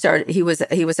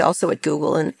was also at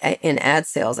Google in ad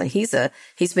sales, and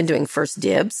he's been doing First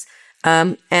Dibs,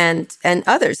 and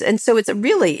others. And so it's a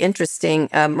really interesting,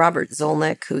 Robert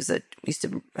Zolnick, used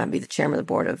to be the chairman of the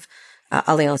board of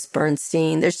Allianz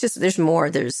Bernstein. There's more.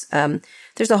 There's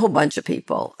a whole bunch of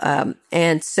people.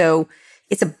 And so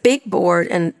it's a big board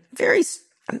and very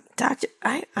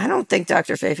I don't think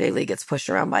Dr. Fei-Fei Li gets pushed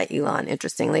around by Elon,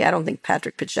 interestingly. I don't think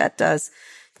Patrick Pichette does.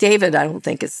 David, I don't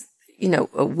think is,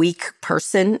 a weak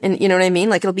person. And you know what I mean?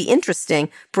 Like, it'll be interesting.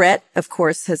 Brett, of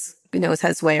course, has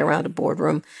his way around a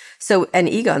boardroom. So, and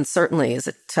Egon certainly is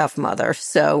a tough mother.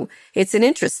 So it's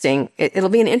it'll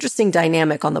be an interesting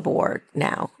dynamic on the board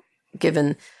now,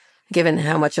 given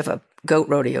how much of a goat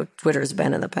rodeo Twitter's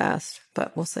been in the past.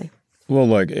 But we'll see. Well,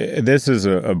 look, this is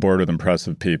a board with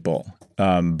impressive people.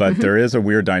 But there is a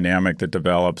weird dynamic that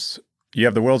develops. You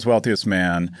have the world's wealthiest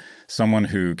man, someone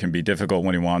who can be difficult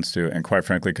when he wants to, and quite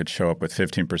frankly could show up with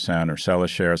 15% or sell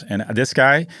his shares. And this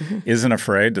guy isn't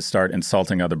afraid to start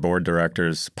insulting other board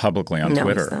directors publicly on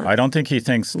Twitter. I don't think he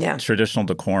thinks traditional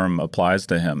decorum applies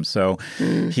to him. So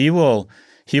he will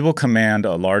command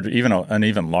an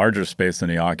even larger space than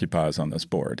he occupies on this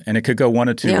board. And it could go one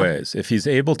of two ways. If he's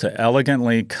able to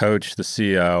elegantly coach the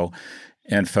CEO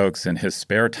and folks in his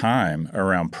spare time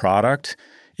around product,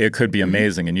 it could be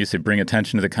amazing. And you say bring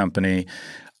attention to the company.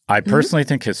 I personally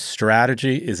think his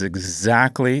strategy is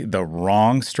exactly the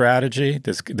wrong strategy.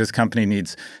 This company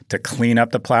needs to clean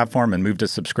up the platform and move to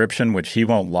subscription, which he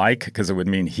won't like because it would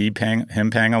mean him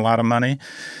paying a lot of money.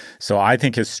 So I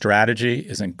think his strategy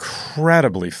is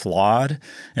incredibly flawed.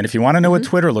 And if you want to know what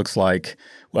Twitter looks like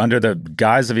under the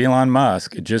guise of Elon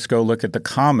Musk, just go look at the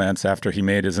comments after he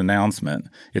made his announcement.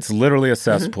 It's literally a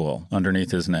cesspool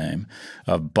underneath his name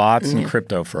of bots and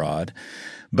crypto fraud.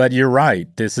 But you're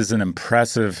right. This is an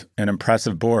impressive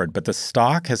board. But the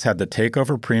stock has had the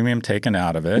takeover premium taken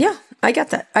out of it. Yeah, I got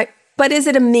that. But is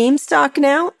it a meme stock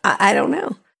now? I don't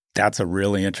know. That's a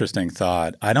really interesting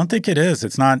thought. I don't think it is.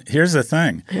 It's not. Here's the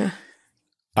thing. Yeah.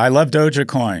 I love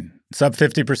Dogecoin. It's up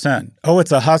 50%. Oh,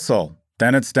 it's a hustle.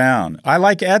 Then it's down. I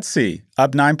like Etsy,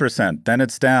 up 9%, then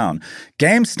it's down.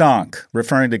 GameStonk,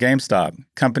 referring to GameStop,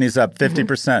 company's up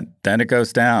 50%, then it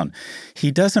goes down.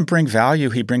 He doesn't bring value,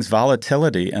 he brings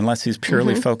volatility unless he's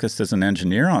purely focused as an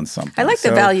engineer on something. I like the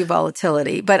value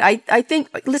volatility, but I think,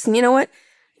 listen, you know what?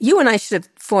 You and I should have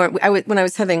formed, when I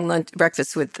was having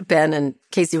breakfast with Ben and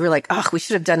Casey, we were like, we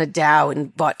should have done a DAO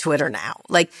and bought Twitter now.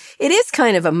 Like, it is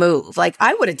kind of a move. Like,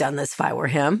 I would have done this if I were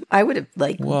him. I would have,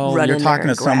 run in there and grabbed it. You're talking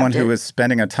to someone who is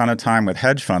spending a ton of time with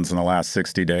hedge funds in the last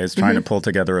 60 days, trying to pull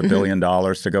together $1 billion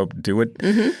to go do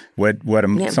it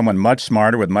what someone much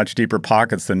smarter with much deeper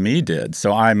pockets than me did.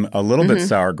 So I'm a little bit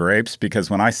sour grapes because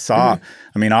when I saw,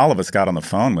 all of us got on the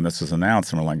phone when this was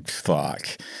announced and we're like, fuck,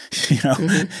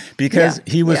 because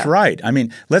he was right.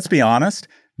 Let's be honest.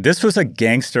 This was a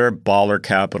gangster, baller,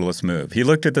 capitalist move. He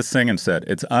looked at this thing and said,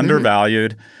 it's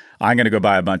undervalued. I'm going to go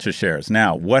buy a bunch of shares.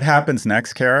 Now, what happens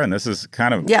next, Kara? And this is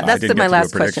kind of that's my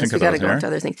last question. So we got to go into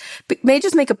other things. But may I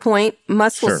just make a point?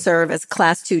 Musk will serve as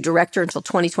Class 2 director until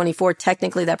 2024.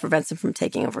 Technically, that prevents him from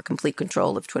taking over complete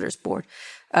control of Twitter's board.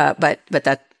 But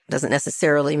that doesn't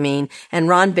necessarily mean. And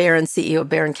Ron Barron, CEO of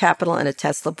Barron Capital and a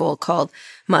Tesla bull, called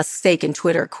Musk's stake in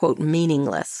Twitter, quote,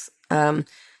 meaningless.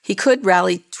 He could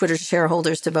rally Twitter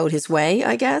shareholders to vote his way,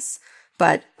 I guess,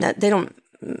 but they don't.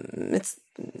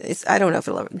 I don't know if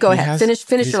it'll ever. Go ahead. Finish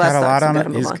your last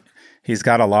thoughts. He's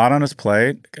got a lot on his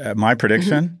plate. My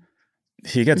prediction: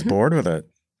 he gets bored with it.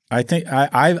 I think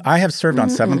I have served on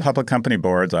 7 public company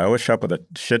boards. I always show up with a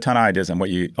shit ton of ideas, and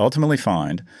what you ultimately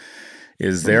find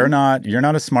is you're not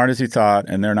as smart as you thought,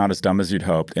 and they're not as dumb as you'd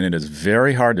hoped. And it is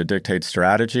very hard to dictate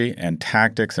strategy and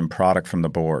tactics and product from the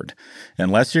board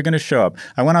unless you're going to show up.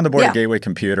 I went on the board of Gateway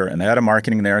Computer, and the head of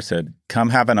marketing there said, come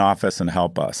have an office and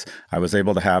help us. I was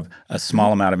able to have a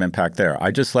small amount of impact there. I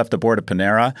just left the board of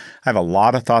Panera. I have a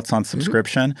lot of thoughts on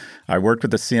subscription. I worked with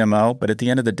the CMO, but at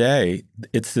the end of the day,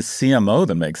 it's the CMO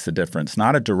that makes the difference,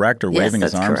 not a director waving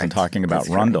his arms and talking about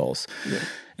rundles.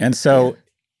 And so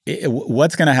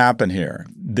what's going to happen here?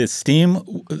 The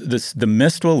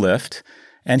mist will lift,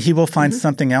 and he will find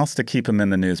something else to keep him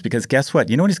in the news. Because guess what?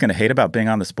 You know what he's going to hate about being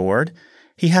on this board?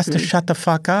 He has to shut the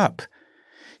fuck up.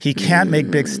 He can't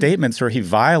make big statements or he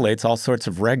violates all sorts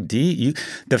of Reg D.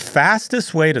 The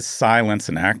fastest way to silence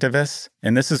an activist,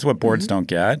 and this is what boards don't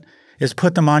get, is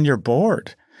put them on your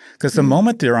board. Because the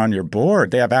moment they're on your board,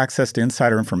 they have access to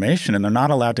insider information, and they're not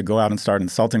allowed to go out and start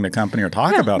insulting the company or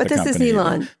talk about the company. But this is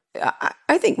Elon.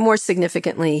 I think more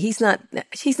significantly, he's not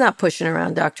pushing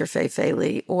around Dr. Fei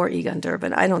Li or Egon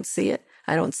Durbin. I don't see it.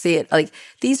 Like,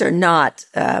 these are not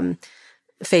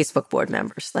Facebook board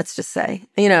members, let's just say.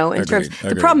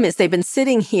 The problem is they've been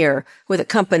sitting here with a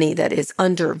company that is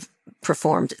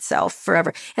underperformed itself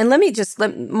forever. And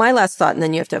my last thought, and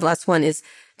then you have to have last one, is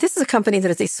this is a company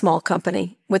that is a small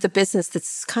company with a business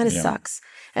that's kind of sucks.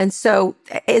 And so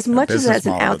as much as it has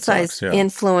an outsized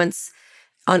influence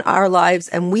on our lives,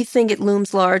 and we think it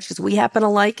looms large because we happen to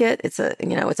like it. It's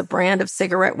a brand of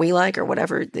cigarette we like or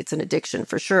whatever. It's an addiction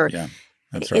for sure. Yeah,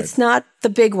 that's right. It's not the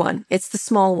big one. It's the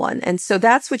small one. And so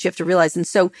that's what you have to realize. And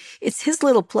so it's his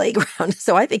little playground.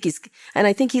 So I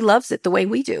think he loves it the way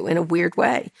we do in a weird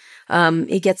way.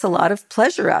 He gets a lot of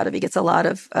pleasure out of it. He gets a lot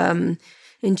of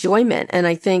enjoyment. And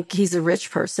I think he's a rich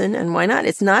person, and why not?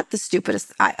 It's not the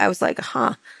stupidest. I was like,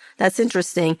 that's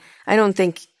interesting.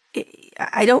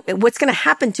 What's going to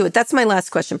happen to it? That's my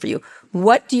last question for you.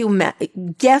 What do you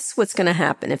guess what's going to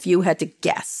happen if you had to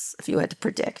guess, if you had to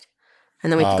predict?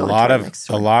 And then we can go into the next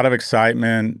story. A lot of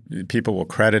excitement. People will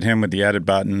credit him with the edit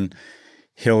button.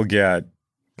 He'll get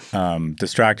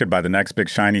distracted by the next big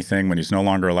shiny thing when he's no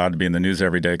longer allowed to be in the news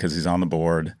every day because he's on the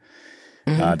board.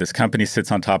 This company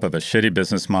sits on top of a shitty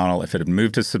business model. If it had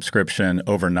moved to subscription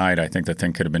overnight, I think the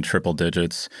thing could have been triple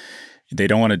digits. They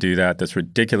don't want to do that. That's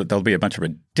ridiculous. There'll be a bunch of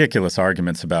ridiculous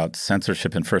arguments about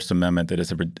censorship and First Amendment that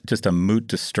is just a moot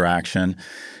distraction.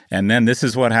 And then this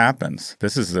is what happens.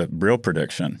 This is the real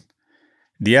prediction.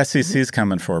 The SEC is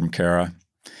coming for him, Kara.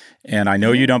 And I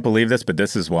know you don't believe this, but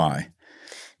this is why.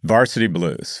 Varsity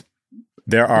Blues.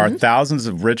 There are thousands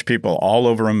of rich people all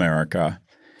over America.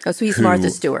 Oh, so he's Martha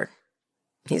Stewart.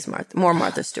 He's more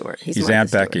Martha Stewart. He's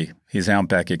Aunt Becky. He's Aunt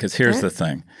Becky. Because here's the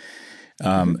thing.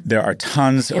 There are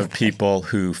tons of people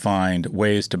who find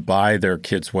ways to buy their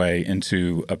kids' way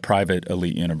into a private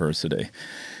elite university.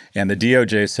 And the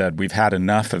DOJ said, we've had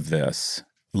enough of this.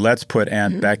 Let's put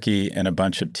Aunt Becky and a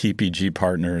bunch of TPG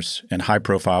partners and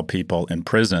high-profile people in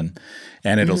prison,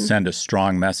 and it'll send a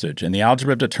strong message. And the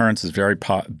algebra of deterrence is very,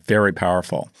 very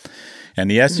powerful.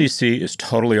 And the SEC is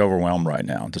totally overwhelmed right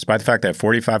now. Despite the fact they have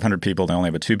 4,500 people, they only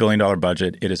have a $2 billion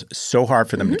budget. It is so hard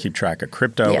for them to keep track of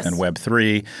crypto and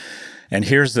Web3. And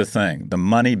here's the thing. The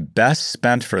money best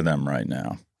spent for them right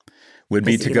now would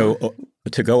be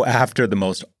to go after the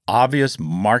most obvious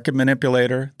market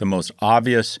manipulator, the most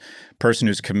obvious person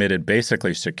who's committed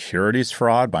basically securities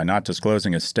fraud by not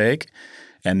disclosing a stake.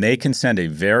 And they can send a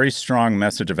very strong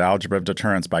message of algebra of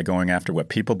deterrence by going after what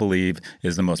people believe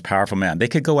is the most powerful man. They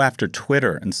could go after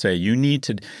Twitter and say, you need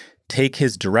to take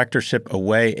his directorship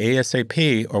away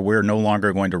ASAP, or we're no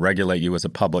longer going to regulate you as a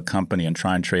public company and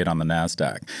try and trade on the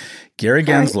NASDAQ. Gary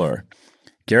Gensler,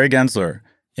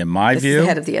 in my view, is the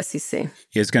head of the SEC,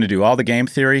 is going to do all the game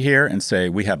theory here and say,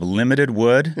 we have limited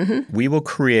wood. We will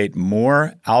create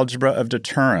more algebra of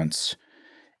deterrence.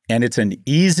 And it's an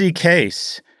easy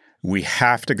case. We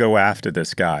have to go after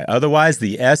this guy. Otherwise,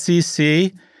 the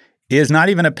SEC is not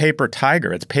even a paper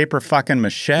tiger. It's paper fucking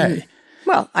mache.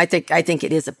 Well, I think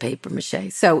it is a paper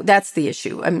mache. So that's the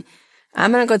issue. I'm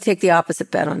going to go take the opposite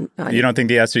bet on You don't think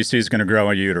the SEC is going to grow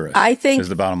a uterus? I think is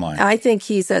the bottom line. I think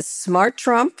he's a smart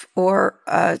Trump, or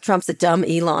Trump's a dumb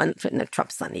Elon. No,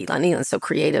 Trump's not Elon. Elon's so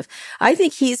creative. I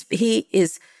think he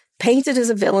is painted as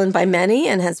a villain by many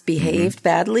and has behaved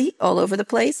badly all over the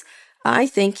place. I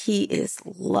think he is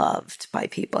loved by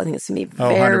people. I think it's going to be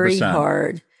very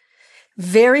hard.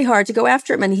 Very hard to go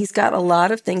after him. And he's got a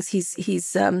lot of things. He's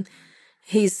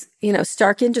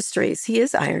Stark Industries. He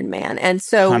is Iron Man. And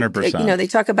so, 100%. They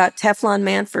talk about Teflon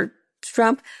Man for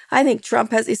Trump. I think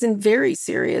Trump is in very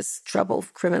serious trouble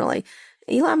criminally.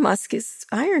 Elon Musk is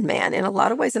Iron Man in a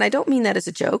lot of ways. And I don't mean that as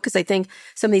a joke, because I think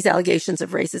some of these allegations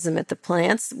of racism at the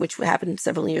plants, which happened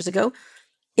several years ago,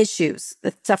 issues,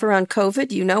 the stuff around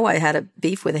COVID, I had a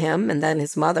beef with him and then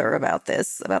his mother about the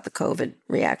COVID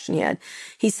reaction he had.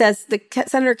 He says the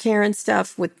Senator Karen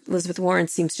stuff with Elizabeth Warren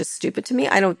seems just stupid to me.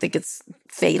 I don't think it's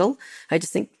fatal. I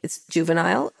just think it's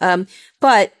juvenile.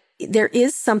 But there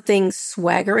is something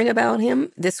swaggering about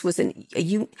him. This was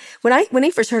when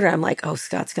I first heard it, I'm like, oh,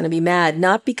 Scott's going to be mad,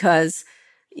 not because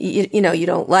you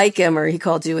don't like him or he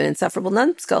called you an insufferable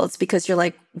numbskull. It's because you're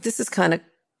like, this is kind of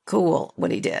cool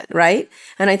what he did, right?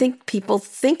 And I think people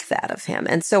think that of him.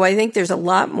 And so I think there's a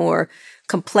lot more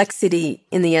complexity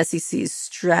in the SEC's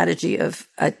strategy of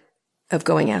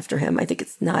going after him. I think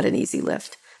it's not an easy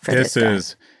lift for this guy.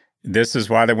 This is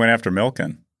why they went after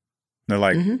Milken. They're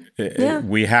like,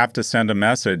 we have to send a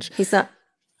message. He's not.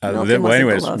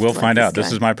 Anyways, we'll find out.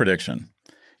 This is my prediction.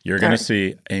 You're going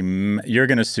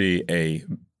to see a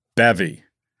bevy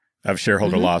of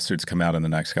shareholder lawsuits come out in the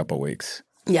next couple of weeks.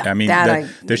 Yeah, I mean,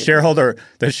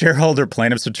 the shareholder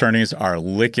plaintiffs' attorneys are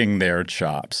licking their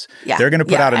chops. Yeah, they're going to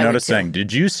put out a notice saying,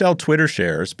 did you sell Twitter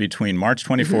shares between March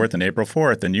 24th and April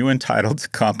 4th, and you entitled to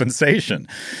compensation?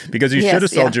 Because you should have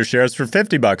sold your shares for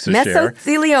 $50 a share.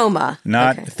 Mesothelioma.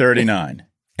 Not $39.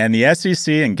 And the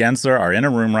SEC and Gensler are in a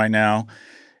room right now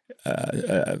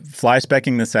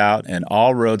fly-specking this out, and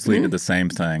all roads lead to the same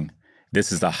thing.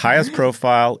 This is the highest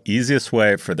profile, easiest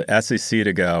way for the SEC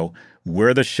to go,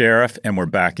 we're the sheriff and we're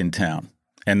back in town.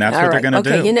 And that's what they're going to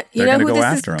do. You know who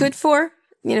this is good for?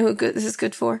 You know who this is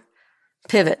good for?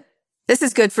 Pivot. This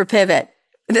is good for Pivot.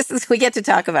 We get to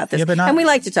talk about this. And we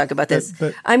like to talk about this.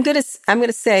 But I'm going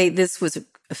to say this was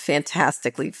a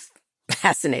fantastically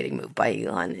fascinating move by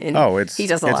Elon. And it's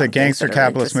a gangster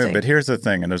capitalist move. But here's the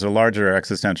thing, and there's a larger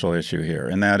existential issue here,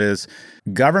 and that is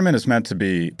government is meant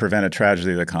to prevent a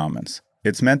tragedy of the commons.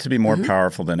 It's meant to be more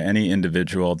powerful than any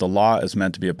individual. The law is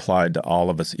meant to be applied to all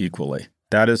of us equally.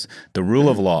 That is the rule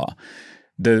of law.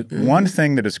 The one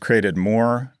thing that has created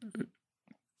more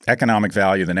economic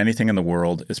value than anything in the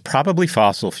world is probably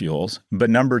fossil fuels. But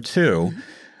number two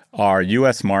are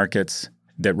U.S. markets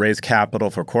that raise capital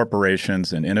for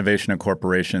corporations and innovation in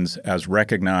corporations as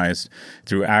recognized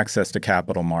through access to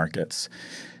capital markets.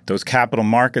 Those capital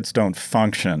markets don't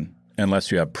function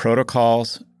unless you have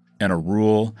protocols and a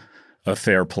rule of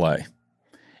fair play.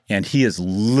 And he is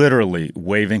literally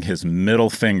waving his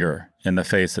middle finger in the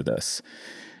face of this.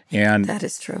 And that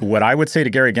is true. What I would say to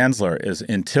Gary Gensler is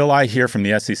until I hear from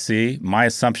the SEC, my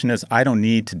assumption is I don't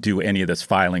need to do any of this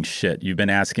filing shit you've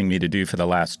been asking me to do for the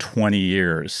last 20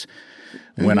 years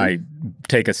when I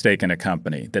take a stake in a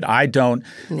company.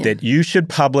 That you should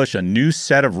publish a new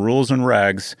set of rules and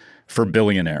regs for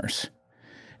billionaires.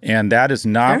 And that is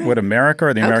not what America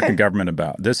or the American government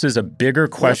about. This is a bigger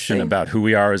question about who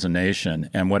we are as a nation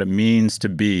and what it means to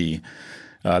be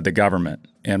the government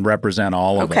and represent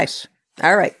all of us.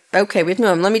 All right. Okay, we've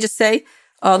known. Let me just say,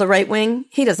 the right wing,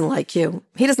 he doesn't like you.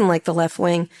 He doesn't like the left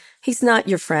wing. He's not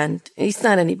your friend. He's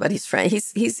not anybody's friend.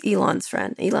 He's Elon's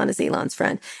friend. Elon is Elon's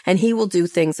friend. And he will do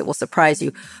things that will surprise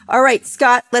you. All right,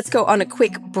 Scott, let's go on a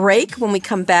quick break. When we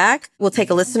come back, we'll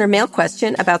take a listener mail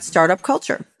question about startup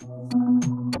culture.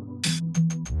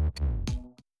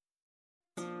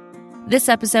 This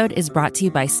episode is brought to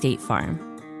you by State Farm.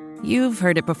 You've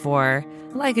heard it before.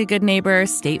 Like a good neighbor,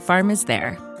 State Farm is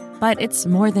there. But it's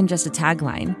more than just a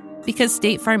tagline. Because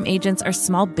State Farm agents are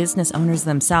small business owners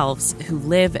themselves who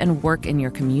live and work in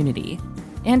your community.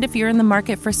 And if you're in the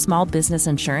market for small business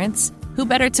insurance, who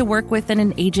better to work with than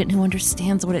an agent who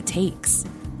understands what it takes?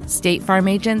 State Farm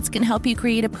agents can help you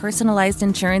create a personalized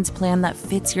insurance plan that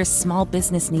fits your small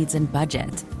business needs and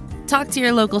budget. Talk to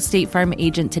your local State Farm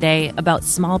agent today about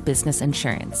small business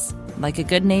insurance. Like a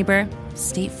good neighbor,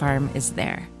 State Farm is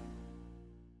there.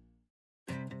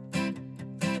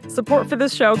 Support for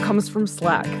this show comes from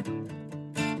Slack.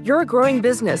 You're a growing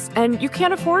business, and you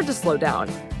can't afford to slow down.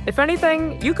 If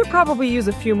anything, you could probably use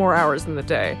a few more hours in the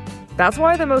day. That's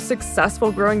why the most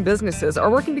successful growing businesses are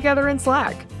working together in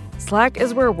Slack. Slack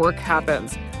is where work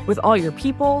happens, with all your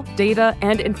people, data,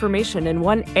 and information in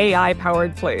one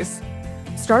AI-powered place.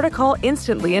 Start a call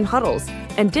instantly in huddles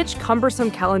and ditch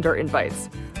cumbersome calendar invites.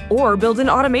 Or build an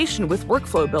automation with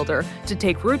Workflow Builder to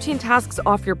take routine tasks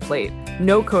off your plate.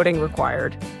 No coding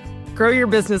required. Grow your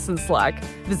business in Slack.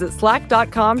 Visit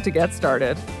slack.com to get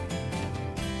started.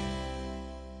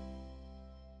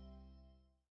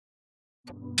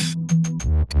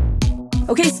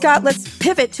 Okay, Scott, let's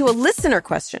pivot to a listener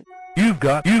question. You've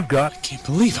got. I can't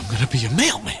believe I'm going to be a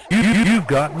mailman. You've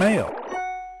got mail.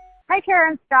 Hi, Kara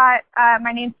and Scott.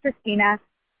 My name's Christina,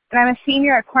 and I'm a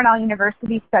senior at Cornell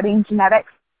University studying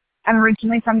genetics. I'm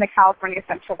originally from the California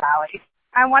Central Valley.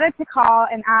 I wanted to call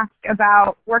and ask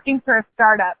about working for a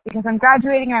startup because I'm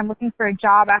graduating and I'm looking for a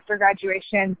job after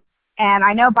graduation. And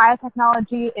I know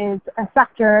biotechnology is a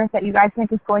sector that you guys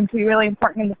think is going to be really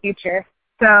important in the future.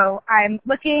 So I'm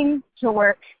looking to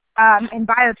work in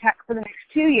biotech for the next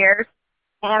 2 years,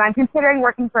 and I'm considering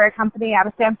working for a company out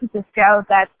of San Francisco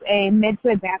that's a mid to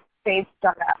advanced stage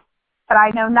startup. But I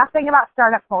know nothing about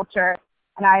startup culture,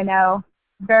 and I know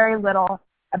very little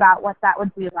about what that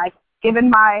would be like. Given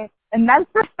my immense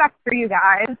respect for you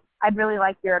guys, I'd really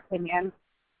like your opinion.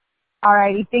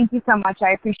 Alrighty, thank you so much.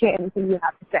 I appreciate anything you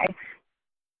have to say.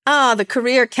 The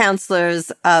career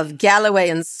counselors of Galloway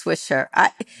and Swisher.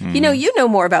 You know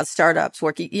more about startups.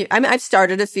 I've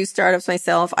started a few startups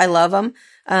myself. I love them.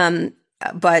 And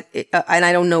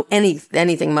I don't know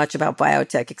anything much about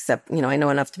biotech except, I know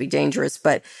enough to be dangerous.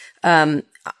 But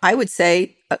I would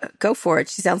say go for it.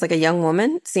 She sounds like a young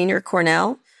woman, senior at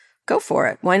Cornell. Go for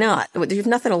it. Why not? You have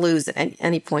nothing to lose at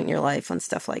any point in your life on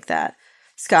stuff like that.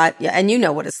 Scott, yeah, and you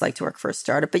know what it's like to work for a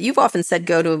startup, but you've often said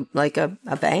go to like a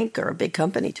bank or a big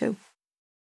company too.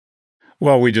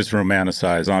 Well, we just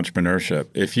romanticize entrepreneurship.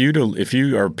 If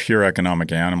you are a pure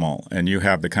economic animal and you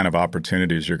have the kind of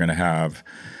opportunities you're going to have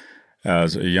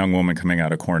as a young woman coming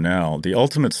out of Cornell, the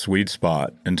ultimate sweet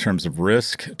spot in terms of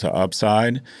risk to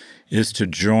upside is to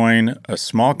join a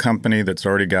small company that's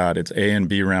already got its A and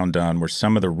B round done, where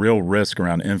some of the real risk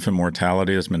around infant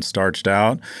mortality has been starched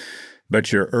out,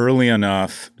 but you're early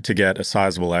enough to get a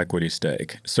sizable equity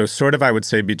stake. So sort of, I would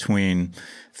say, between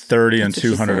 30 and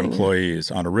 200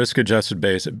 employees on a risk-adjusted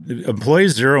basis.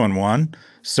 Employees 0 and 1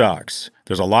 sucks.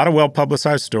 There's a lot of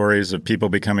well-publicized stories of people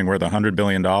becoming worth $100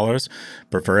 billion,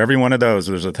 but for every one of those,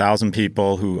 there's 1,000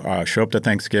 people who show up to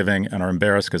Thanksgiving and are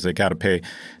embarrassed because they got to pay.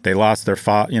 They lost their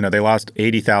they lost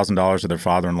 $80,000 of their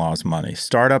father-in-law's money.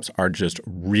 Startups are just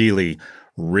really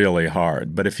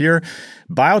hard. But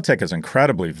biotech is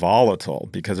incredibly volatile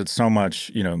because it's so much,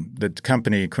 the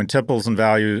company quintuples in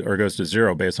value or goes to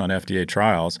zero based on FDA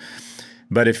trials.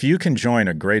 But if you can join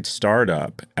a great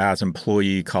startup as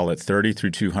employee, call it 30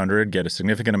 through 200, get a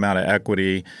significant amount of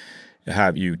equity,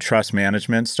 have you trust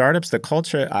management, startups, the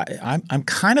culture, I'm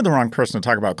kind of the wrong person to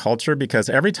talk about culture because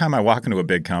every time I walk into a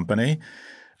big company,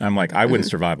 I'm like, I wouldn't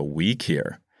survive a week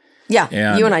here. Yeah,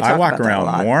 and you and I talk walk about around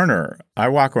that a lot. Warner. I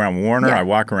walk around Warner. Yeah. I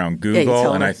walk around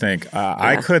Google, and me. I think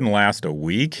I couldn't last a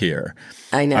week here.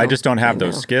 I know. I just don't have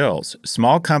those skills.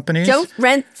 Small companies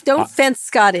don't fence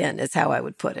Scott in is how I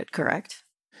would put it. Correct.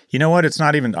 You know what? It's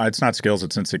not skills.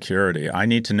 It's insecurity. I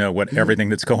need to know what everything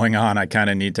that's going on. I kind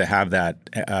of need to have that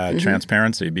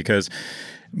transparency because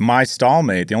my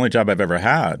stallmate, the only job I've ever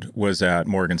had was at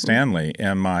Morgan Stanley,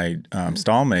 and my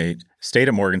stallmate stayed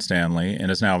at Morgan Stanley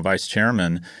and is now vice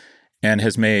chairman. And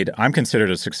I'm considered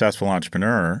a successful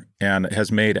entrepreneur and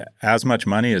has made as much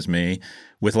money as me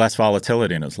with less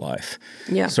volatility in his life.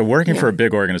 Yeah. So working for a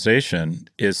big organization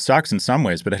sucks in some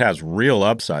ways, but it has real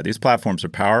upside. These platforms are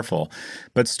powerful.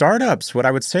 But startups, what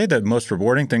I would say the most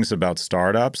rewarding things about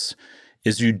startups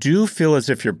is you do feel as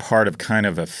if you're part of kind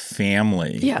of a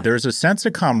family. Yeah. There's a sense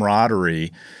of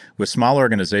camaraderie with small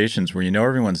organizations where you know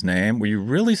everyone's name, where you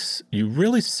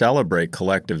really celebrate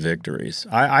collective victories.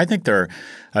 I think they're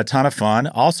a ton of fun.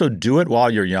 Also, do it while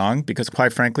you're young because,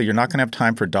 quite frankly, you're not going to have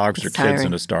time for dogs or kids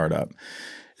in a startup.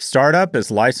 Startup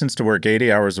is licensed to work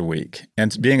 80 hours a week.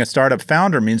 And being a startup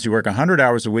founder means you work 100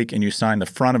 hours a week and you sign the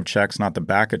front of checks, not the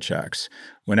back of checks.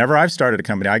 Whenever I've started a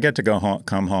company, I get to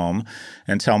come home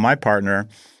and tell my partner,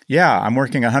 yeah, I'm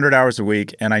working 100 hours a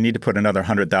week and I need to put another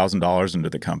 $100,000 into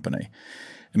the company.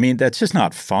 I mean, that's just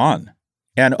not fun.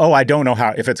 And, I don't know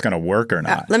if it's going to work or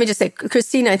not. Let me just say,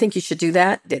 Christina, I think you should do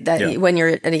that when you're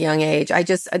at a young age.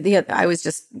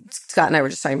 Scott and I were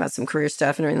just talking about some career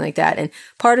stuff and everything like that. And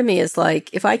part of me is like,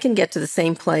 if I can get to the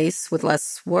same place with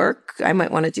less work, I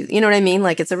might want to do, you know what I mean?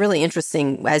 Like, it's a really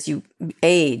interesting, as you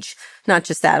age, not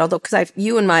just that, although, because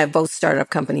you and I have both started up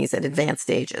companies at advanced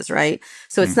stages, right?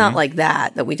 So it's not like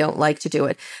that we don't like to do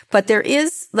it. But there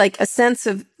is like a sense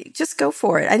of just go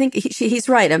for it. I think he's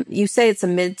right. You say it's a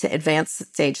mid to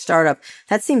advanced stage startup.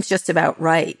 That seems just about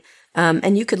right.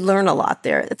 And you could learn a lot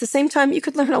there. At the same time, you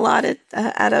could learn a lot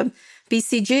at a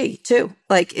BCG too.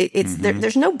 Like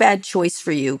there's no bad choice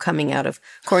for you coming out of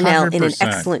Cornell 100%. In an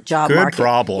excellent job market. Good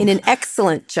problem. In an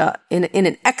excellent job in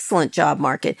an excellent job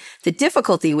market. The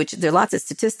difficulty, which there are lots of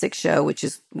statistics show, which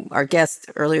is our guest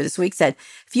earlier this week said,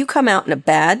 if you come out in a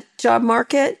bad job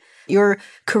market, your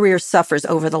career suffers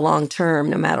over the long term,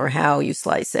 no matter how you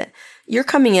slice it. You're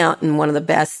coming out in one of the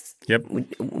best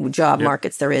job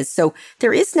markets there is. So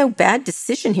there is no bad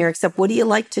decision here, except what do you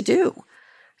like to do?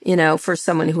 You know, for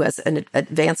someone who has an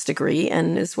advanced degree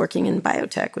and is working in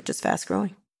biotech, which is fast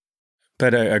growing.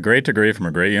 But a great degree from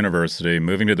a great university,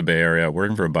 moving to the Bay Area,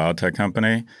 working for a biotech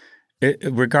company,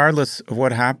 regardless of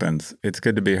what happens, it's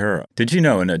good to be her. Did you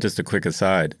know, and just a quick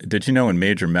aside, did you know in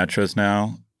major metros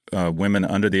now, women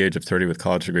under the age of 30 with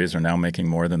college degrees are now making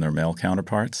more than their male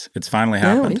counterparts? It's finally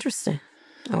happened. Oh, interesting.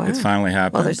 Oh, wow. It's finally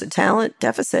happened. Well, there's a talent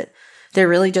deficit. There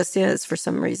really just is. For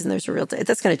some reason, there's a real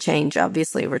that's going to change,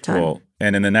 obviously, over time. Well,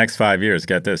 and in the next 5 years,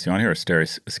 get this. You want to hear a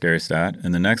scary stat?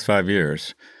 In the next 5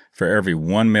 years, for every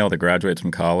one male that graduates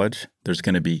from college, there's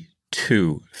going to be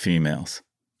 2 females.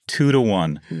 2 to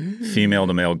 1 female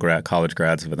to male college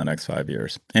grads over the next 5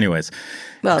 years. Anyways,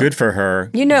 good for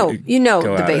her. You know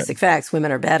the basic facts.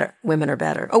 Women are better.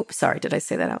 Oh, sorry. Did I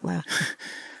say that out loud?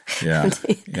 Yeah.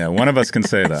 One of us can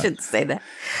say that. I shouldn't say that.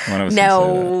 One of us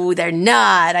No, they're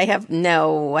not. I have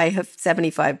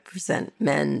 75%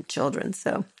 men, children.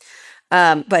 So,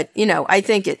 but I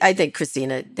think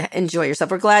Christina, enjoy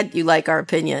yourself. We're glad you like our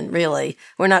opinion. Really,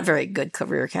 we're not very good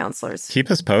career counselors. Keep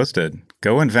us posted.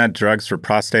 Go invent drugs for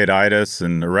prostatitis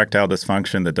and erectile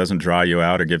dysfunction that doesn't dry you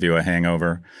out or give you a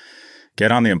hangover.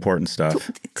 Get on the important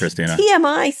stuff, Christina.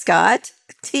 TMI, Scott.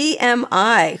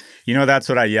 TMI. You know, that's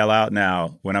what I yell out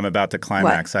now when I'm about to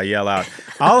climax. What? I yell out,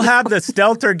 I'll have the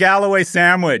Stelter Galloway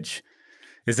sandwich.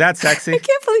 Is that sexy? I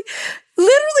can't believe,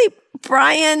 literally,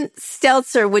 Brian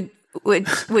Stelter would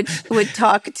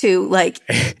talk to, like...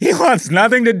 He wants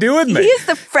nothing to do with me. He is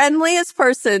the friendliest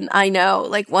person I know,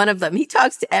 like one of them. He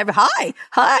talks to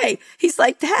hi. He's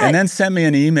like that. And then sent me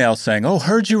an email saying,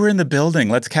 heard you were in the building.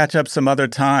 Let's catch up some other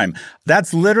time.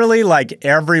 That's literally like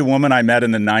every woman I met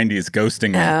in the 90s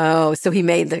ghosting me. Oh, so he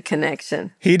made the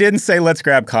connection. He didn't say, let's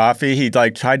grab coffee. He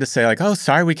tried to say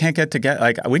sorry, we can't get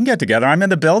together. We can get together. I'm in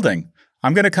the building.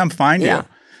 I'm going to come find you.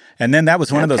 And then that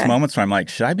was one of those moments where I'm like,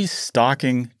 should I be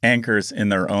stalking anchors in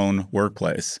their own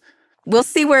workplace? We'll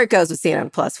see where it goes with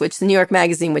CNN Plus, which the New York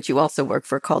Magazine, which you also work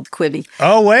for, called Quibi.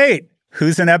 Oh, wait.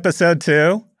 Who's in episode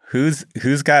 2? Who's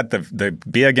got the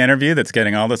big interview that's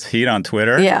getting all this heat on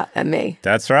Twitter? Yeah, and me.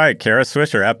 That's right. Kara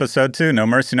Swisher, episode 2, No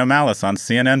Mercy, No Malice on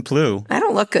CNN Plus. I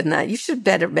don't look good in that. You should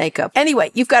better makeup. Anyway,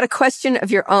 you've got a question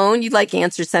of your own you'd like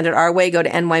answered, send it our way. Go to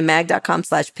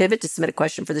nymag.com/pivot to submit a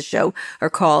question for the show or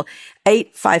call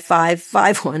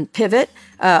 855-51-PIVOT.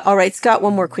 All right, Scott,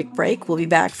 one more quick break. We'll be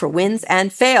back for wins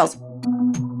and fails.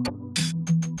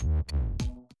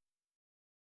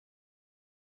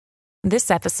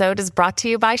 This episode is brought to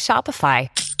you by Shopify.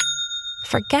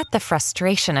 Forget the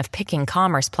frustration of picking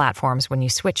commerce platforms when you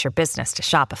switch your business to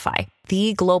Shopify,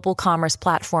 the global commerce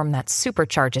platform that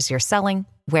supercharges your selling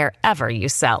wherever you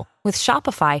sell. With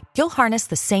Shopify, you'll harness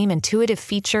the same intuitive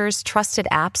features, trusted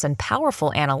apps, and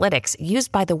powerful analytics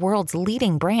used by the world's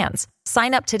leading brands.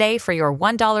 Sign up today for your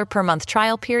 $1 per month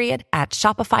trial period at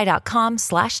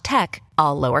shopify.com/tech,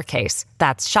 all lowercase.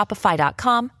 That's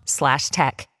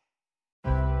shopify.com/tech.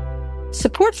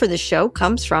 Support for this show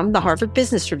comes from the Harvard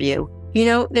Business Review. You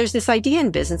know, there's this idea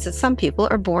in business that some people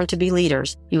are born to be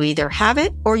leaders. You either have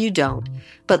it or you don't.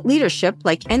 But leadership,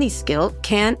 like any skill,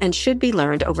 can and should be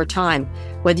learned over time.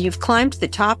 Whether you've climbed to the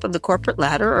top of the corporate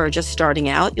ladder or are just starting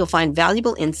out, you'll find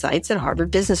valuable insights at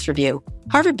Harvard Business Review.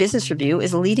 Harvard Business Review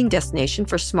is a leading destination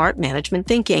for smart management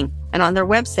thinking. And on their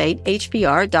website,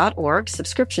 hbr.org,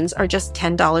 subscriptions are just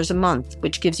 $10 a month,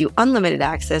 which gives you unlimited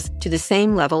access to the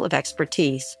same level of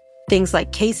expertise. Things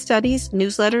like case studies,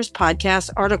 newsletters, podcasts,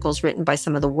 articles written by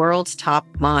some of the world's top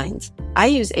minds. I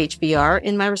use HBR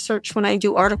in my research when I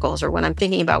do articles or when I'm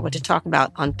thinking about what to talk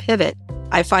about on Pivot.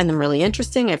 I find them really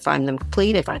interesting. I find them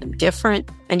complete. I find them different.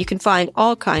 And you can find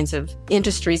all kinds of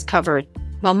industries covered.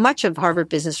 While much of Harvard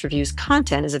Business Review's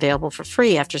content is available for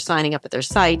free after signing up at their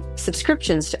site,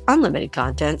 subscriptions to unlimited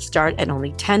content start at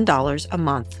only $10 a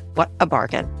month. What a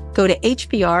bargain. Go to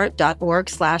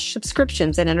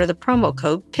hbr.org/subscriptions and enter the promo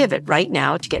code PIVOT right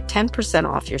now to get 10%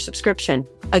 off your subscription.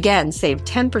 Again, save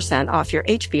 10% off your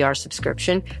HBR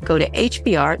subscription. Go to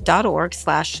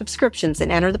hbr.org/subscriptions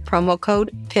and enter the promo code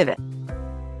PIVOT.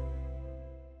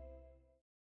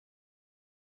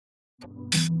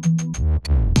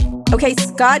 Okay,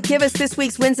 Scott, give us this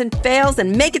week's wins and fails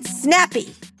and make it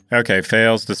snappy. Okay,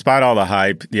 fails. Despite all the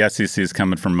hype, the SEC is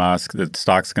coming from Musk. The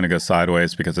stock's going to go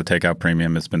sideways because the takeout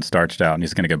premium has been starched out and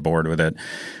he's going to get bored with it.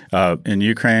 In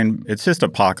Ukraine, it's just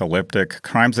apocalyptic.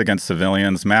 Crimes against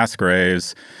civilians, mass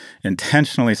graves,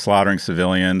 intentionally slaughtering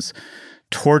civilians.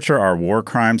 Torture are war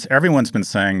crimes. Everyone's been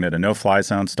saying that a no-fly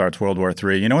zone starts World War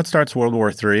III. You know what starts World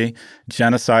War III?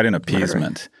 Genocide and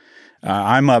appeasement.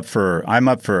 I'm up for. I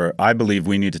believe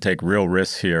we need to take real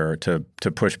risks here to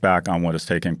push back on what is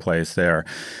taking place there.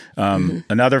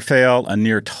 Another fail: a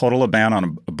near total ban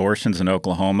on abortions in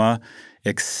Oklahoma,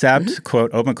 except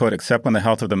quote open quote except when the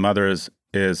health of the mother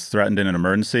is threatened in an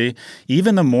emergency.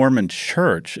 Even the Mormon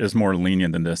Church is more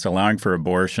lenient than this, allowing for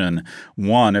abortion.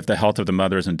 One, if the health of the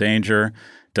mother is in danger.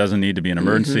 Doesn't need to be an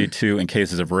emergency. Two, in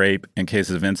cases of rape, in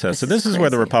cases of incest. So this is where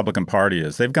the Republican Party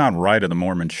is. They've gone right of the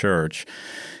Mormon Church.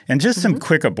 And just some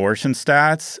quick abortion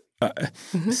stats.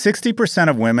 60%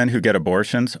 of women who get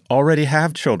abortions already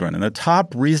have children. And the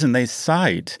top reason they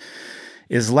cite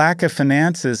is lack of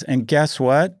finances. And guess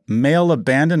what? Male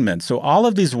abandonment. So all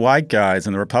of these white guys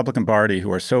in the Republican Party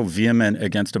who are so vehement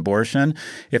against abortion,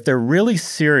 if they're really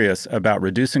serious about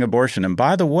reducing abortion, and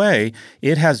by the way,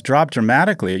 it has dropped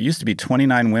dramatically. It used to be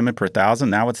 29 women per 1,000.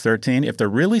 Now it's 13. If they're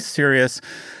really serious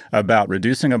about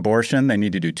reducing abortion, they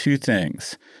need to do two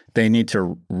things. They need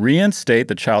to reinstate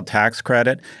the child tax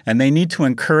credit, and they need to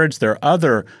encourage their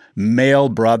other male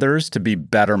brothers to be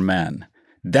better men.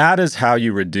 That is how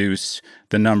you reduce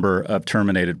the number of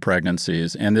terminated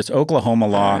pregnancies. And this Oklahoma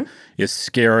law is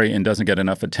scary and doesn't get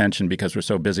enough attention because we're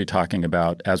so busy talking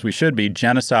about, as we should be,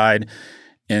 genocide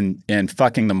and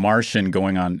fucking the Martian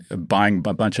going on, buying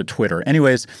a bunch of Twitter.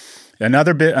 Anyways,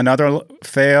 another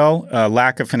fail,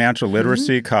 lack of financial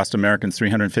literacy cost Americans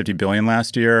 $350 billion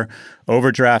last year.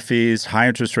 Overdraft fees, high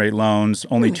interest rate loans.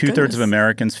 Only two-thirds of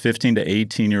Americans 15 to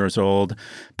 18 years old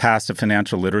passed a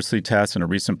financial literacy test in a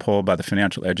recent poll by the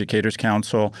Financial Educators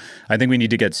Council. I think we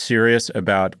need to get serious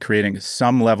about creating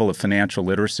some level of financial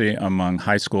literacy among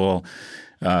high school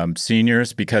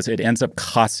seniors because it ends up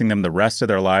costing them the rest of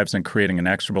their lives and creating an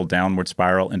inexorable downward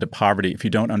spiral into poverty if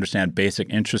you don't understand basic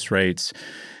interest rates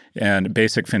and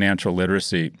basic financial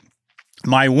literacy.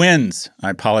 My wins.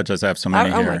 I apologize. I have so many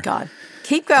here. Oh, my God.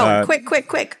 Keep going.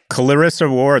 Quick. Clarissa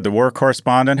Ward, the war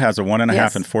correspondent, has a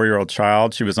 1.5 and 4-year-old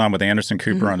child. She was on with Anderson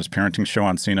Cooper on his parenting show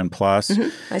on CNN Plus.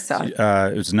 I saw it.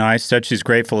 It was nice. Said she's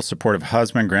grateful for supportive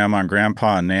husband, grandma, and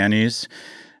grandpa, and nannies.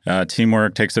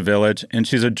 Teamwork takes a village. And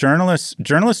she's a journalist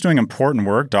doing important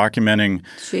work, documenting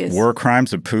war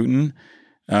crimes of Putin.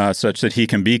 Such that he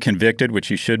can be convicted, which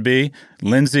he should be.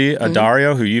 Lindsay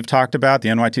Addario, who you've talked about, the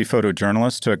NYT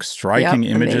photojournalist,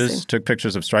 took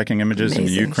pictures of striking images in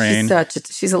Ukraine.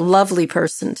 She's a lovely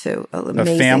person, too.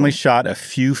 Amazing. A family shot a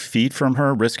few feet from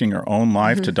her, risking her own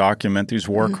life to document these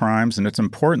war crimes. And it's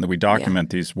important that we document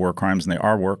these war crimes, and they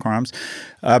are war crimes.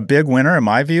 A big winner, in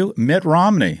my view, Mitt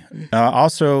Romney.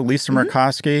 Also, Lisa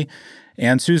Murkowski.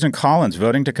 And Susan Collins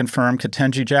voting to confirm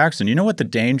Ketanji Jackson. You know what the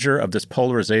danger of this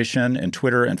polarization in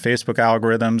Twitter and Facebook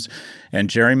algorithms and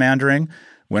gerrymandering?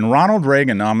 When Ronald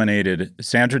Reagan nominated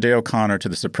Sandra Day O'Connor to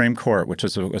the Supreme Court, which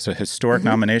was a historic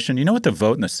nomination, you know what the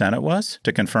vote in the Senate was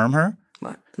to confirm her?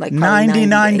 What? Like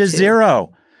 99 to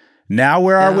 0. Now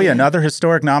where are we? Another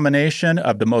historic nomination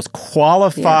of the most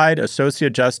qualified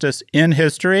associate justice in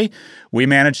history. We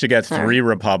managed to get 3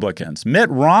 Republicans. Mitt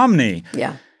Romney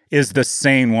is the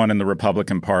sane one in the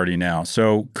Republican Party now.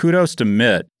 So kudos to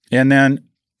Mitt. And then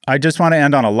I just want to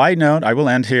end on a light note. I will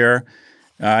end here.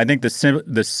 I think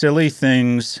the silly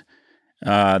things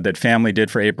that family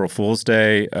did for April Fool's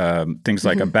Day, things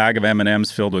like a bag of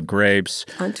M&Ms filled with grapes.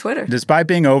 On Twitter. Despite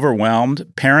being overwhelmed,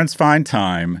 parents find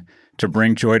time to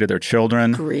bring joy to their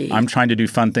children. Agreed. I'm trying to do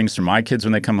fun things for my kids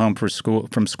when they come home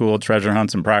from school, treasure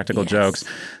hunts and practical jokes,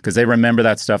 because they remember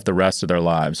that stuff the rest of their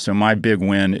lives. So my big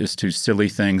win is to silly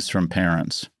things from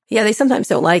parents. Yeah, they sometimes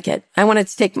don't like it. I wanted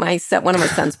to take one of my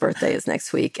son's birthday is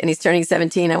next week, and he's turning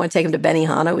 17. I want to take him to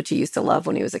Benihana, which he used to love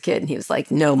when he was a kid. And he was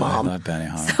like, no, Mom. I love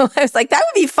Benihana. So I was like, that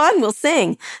would be fun. We'll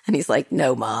sing. And he's like,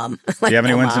 no, Mom. Like, do you have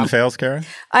any no, wins Mom. and fails, Karen?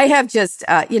 I have just,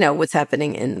 what's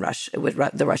happening in Russia,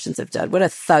 what the Russians have done. What a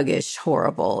thuggish,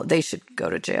 horrible. They should go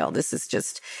to jail. This is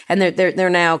just, and they're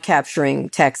now capturing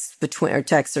texts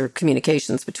or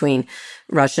communications between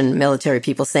Russian military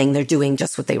people saying they're doing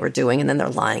just what they were doing, and then they're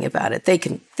lying about it. They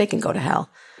can go to hell,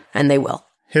 and they will.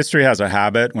 History has a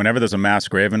habit. Whenever there's a mass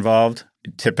grave involved,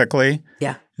 typically,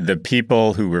 the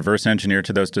people who reverse engineer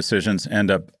to those decisions end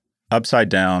up upside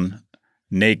down,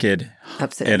 naked,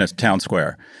 in a town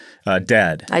square,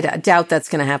 dead. I doubt that's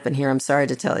going to happen here. I'm sorry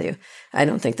to tell you. I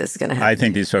don't think this is going to happen. I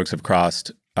think these folks have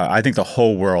crossed. I think the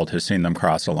whole world has seen them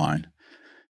cross a line.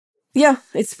 Yeah,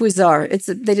 it's bizarre.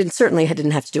 They certainly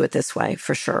didn't have to do it this way,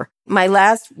 for sure. My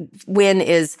last win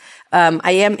is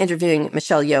I am interviewing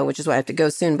Michelle Yeoh, which is why I have to go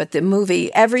soon. But the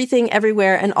movie Everything,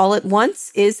 Everywhere, and All at Once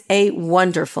is a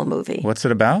wonderful movie. What's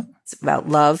it about? It's about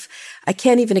love. I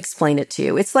can't even explain it to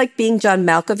you. It's like being John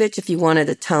Malkovich if you wanted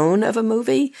a tone of a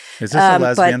movie. Is this a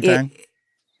lesbian thing?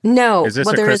 No. Is this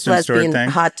well, a there Kristen is lesbian Stewart thing?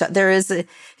 hot tub. There is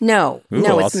no. Ooh,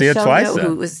 no, I'll it's see Michelle it twice Yeoh, then.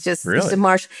 who was just Really? Mr.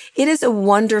 Marsh. It is a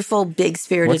wonderful,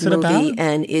 big-spirited What's it movie, about?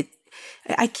 and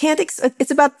I can't.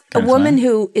 It's about a woman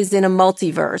who is in a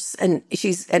multiverse, and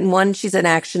she's an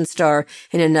action star.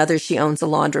 In another, she owns a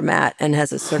laundromat and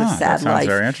has a sort of sad that sounds life.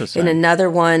 very interesting. In another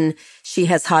one, she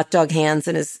has hot dog hands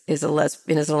and is in a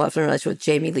lesbian relationship with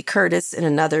Jamie Lee Curtis. In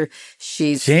another,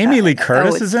 she's Jamie Lee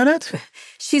Curtis is in it?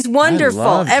 She's wonderful. I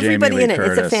love Everybody Jamie in Lee it.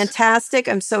 It's a Curtis. fantastic.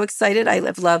 I'm so excited. I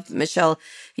have loved Michelle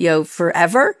Yeoh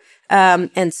forever.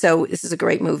 And so this is a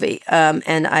great movie.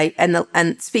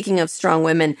 And speaking of strong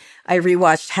women, I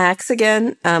rewatched Hacks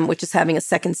again, which is having a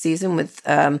second season with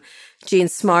Jean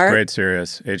Smart. Great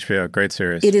series. HBO, great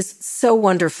series. It is so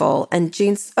wonderful. And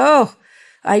Jean's,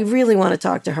 I really want to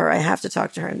talk to her. I have to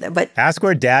talk to her. But ask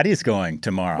where Daddy's going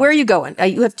tomorrow. Where are you going?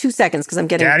 You have 2 seconds because I'm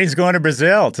getting... Daddy's going to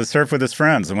Brazil to surf with his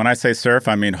friends. And when I say surf,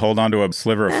 I mean hold on to a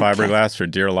sliver of fiberglass for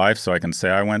dear life so I can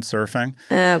say I went surfing.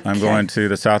 Okay. I'm going to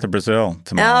the south of Brazil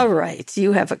tomorrow. All right.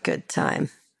 You have a good time.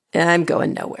 I'm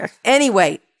going nowhere.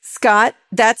 Anyway, Scott,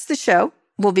 that's the show.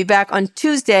 We'll be back on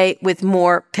Tuesday with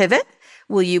more Pivot.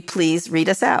 Will you please read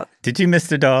us out? Did you miss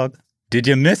the dog? Did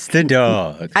you miss the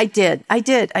dog? I did. I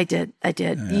needed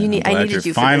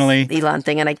you finally for this Elon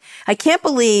thing. And I can't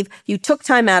believe you took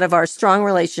time out of our strong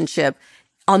relationship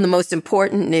on the most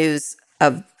important news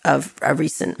of a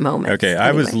recent moment. Okay, anyway,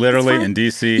 I was literally in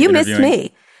D.C. You missed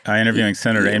me. Interviewing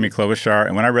Senator Amy Klobuchar,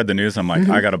 and when I read the news, I'm like,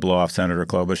 I got to blow off Senator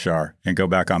Klobuchar and go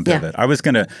back on Pivot. I was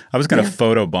gonna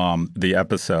photobomb the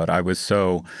episode. I was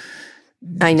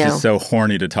just so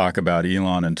horny to talk about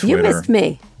Elon and Twitter. You missed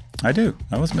me. I do.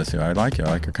 I always miss you. I like you. I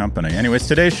like your company. Anyways,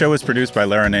 today's show was produced by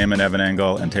Lara Naiman, Evan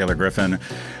Engel, and Taylor Griffin.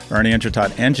 Ernie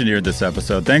Intratot engineered this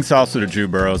episode. Thanks also to Drew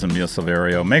Burrows and Mia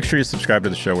Silverio. Make sure you subscribe to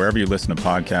the show wherever you listen to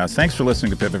podcasts. Thanks for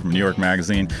listening to Pivot from New York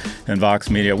Magazine and Vox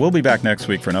Media. We'll be back next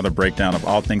week for another breakdown of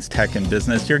all things tech and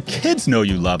business. Your kids know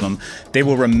you love them. They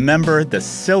will remember the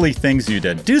silly things you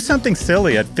did. Do something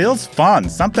silly. It feels fun.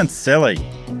 Something silly.